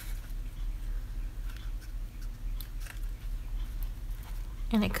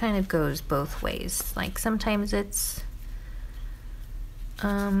 And it kind of goes both ways. Like sometimes it's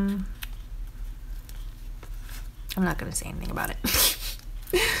I'm not going to say anything about it.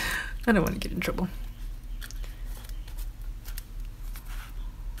 I don't want to get in trouble.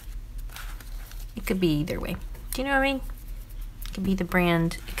 It could be either way. Do you know what I mean? It could be the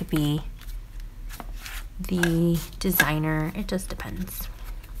brand. It could be the designer. It just depends.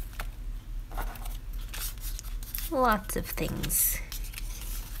 Lots of things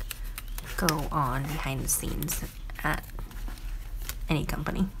go on behind the scenes at any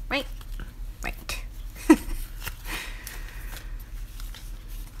company, right? Right.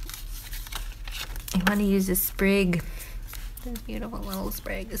 I want to use this sprig. This beautiful little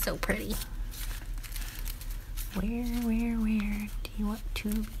sprig is so pretty. Where do you want to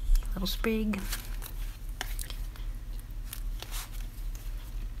be, little sprig?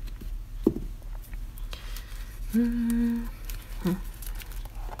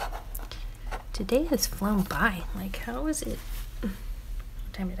 Today has flown by. Like, how is it? What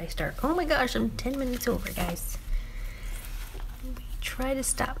time did I start? Oh my gosh, I'm 10 minutes over, guys. Try to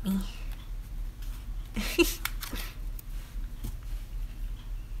stop me.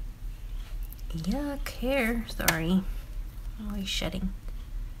 Yuck, hair. Sorry. I'm always shedding.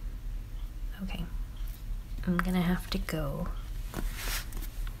 Okay. I'm gonna have to go.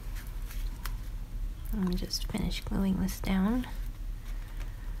 Let me just finish gluing this down.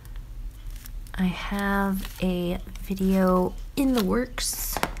 I have a video in the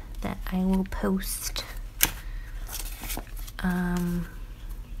works that I will post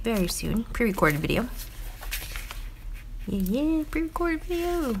very soon. Pre-recorded video. Yeah, pre-recorded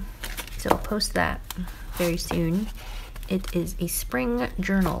video. So I'll post that very soon. It is a spring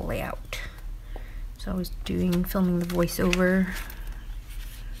journal layout. So I was filming the voiceover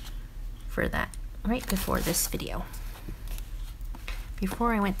for that right before this video,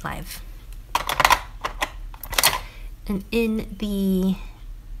 before I went live. And in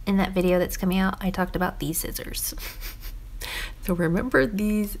that video that's coming out, I talked about these scissors. So remember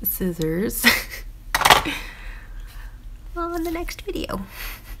these scissors on the next video.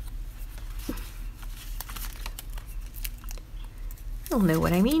 You'll know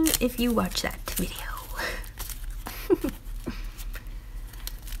what I mean if you watch that video.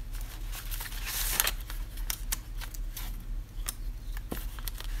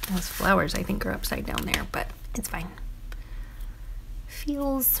 Those flowers I think are upside down there, but it's fine.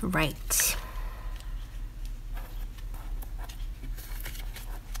 Feels right.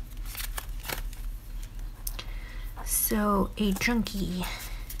 So a junky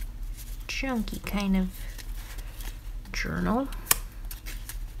kind of journal.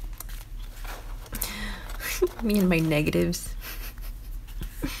 Me and my negatives.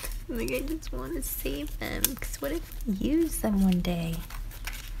 Like, I just want to save them, because what if I use them one day?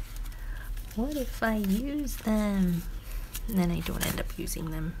 What if I use them? And then I don't end up using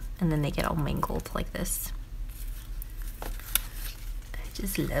them, and then they get all mangled like this. I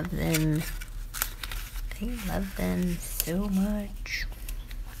just love them. I love them so much.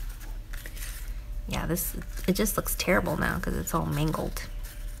 Yeah, it just looks terrible now because it's all mangled.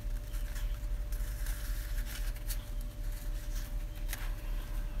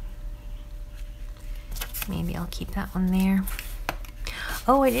 Maybe I'll keep that one there.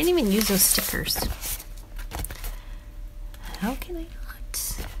 Oh, I didn't even use those stickers. How can I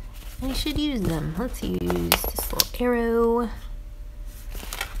not? I should use them. Let's use this little arrow.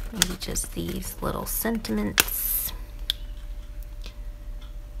 Maybe just these little sentiments.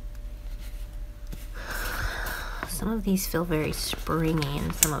 Some of these feel very springy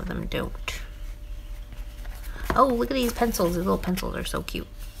and some of them don't. Oh, look at these pencils. These little pencils are so cute.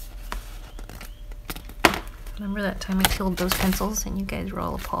 Remember that time I killed those pencils and you guys were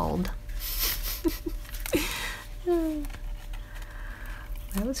all appalled? That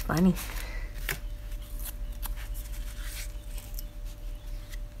was funny.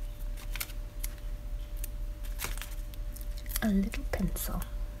 A little pencil.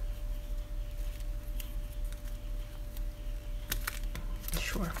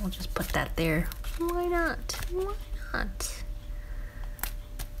 Sure, we'll just put that there. Why not? Why not?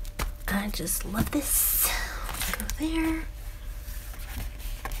 I just love this. Go there.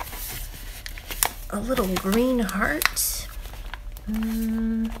 A little green heart.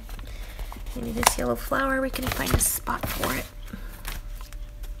 Maybe this yellow flower, we can find a spot for it.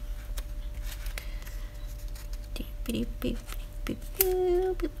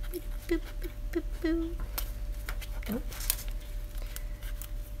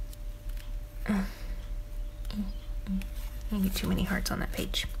 Maybe too many hearts on that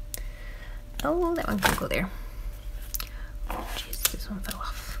page. Oh, that one can go there. Oh, jeez, this one fell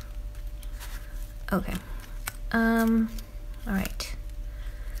off. Okay. All right.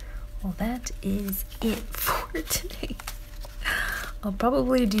 Well, that is it for today. I'll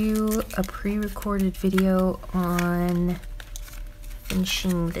probably do a pre-recorded video on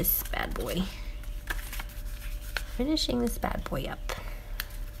finishing this bad boy. Finishing this bad boy up.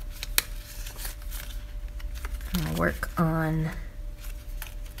 And I'll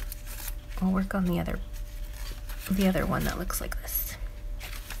work on the other one that looks like this.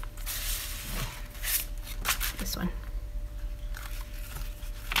 This one.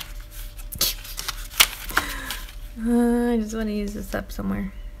 I just want to use this up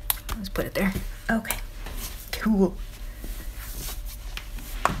somewhere. Let's put it there. Okay. Cool.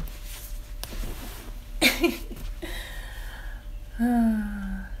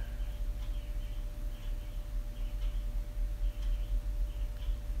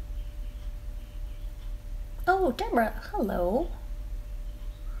 Oh, Deborah, hello.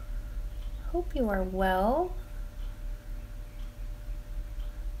 Hope you are well.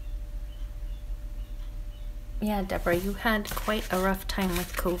 Yeah, Deborah, you had quite a rough time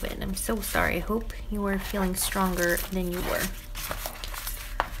with COVID. I'm so sorry. I hope you are feeling stronger than you were.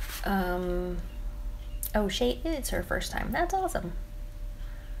 Oh, Shay, it's her first time. That's awesome.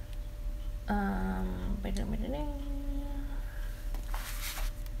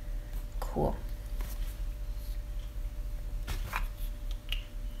 Cool.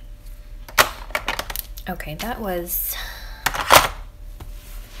 Okay, that was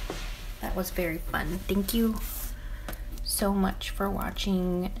very fun. Thank you so much for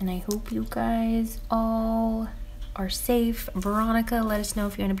watching, and I hope you guys all are safe. Veronica, let us know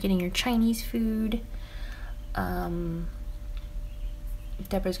if you end up getting your Chinese food.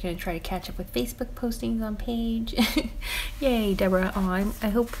 Deborah's gonna try to catch up with Facebook postings on Paige. Yay, Deborah. Oh, I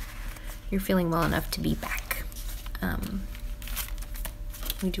hope you're feeling well enough to be back.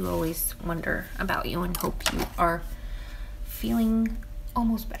 We do always wonder about you and hope you are feeling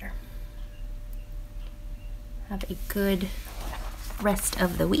almost better. Have a good rest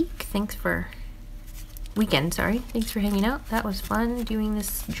of the week. Thanks for hanging out. That was fun doing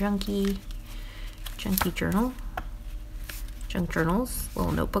this junky journal. Junk journals,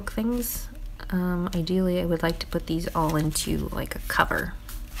 little notebook things. Ideally, I would like to put these all into like a cover.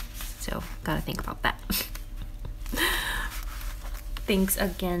 So, gotta think about that. Thanks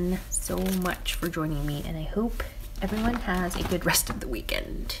again so much for joining me, and I hope everyone has a good rest of the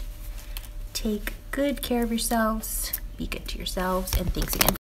weekend. Take good care of yourselves, be good to yourselves, and thanks again.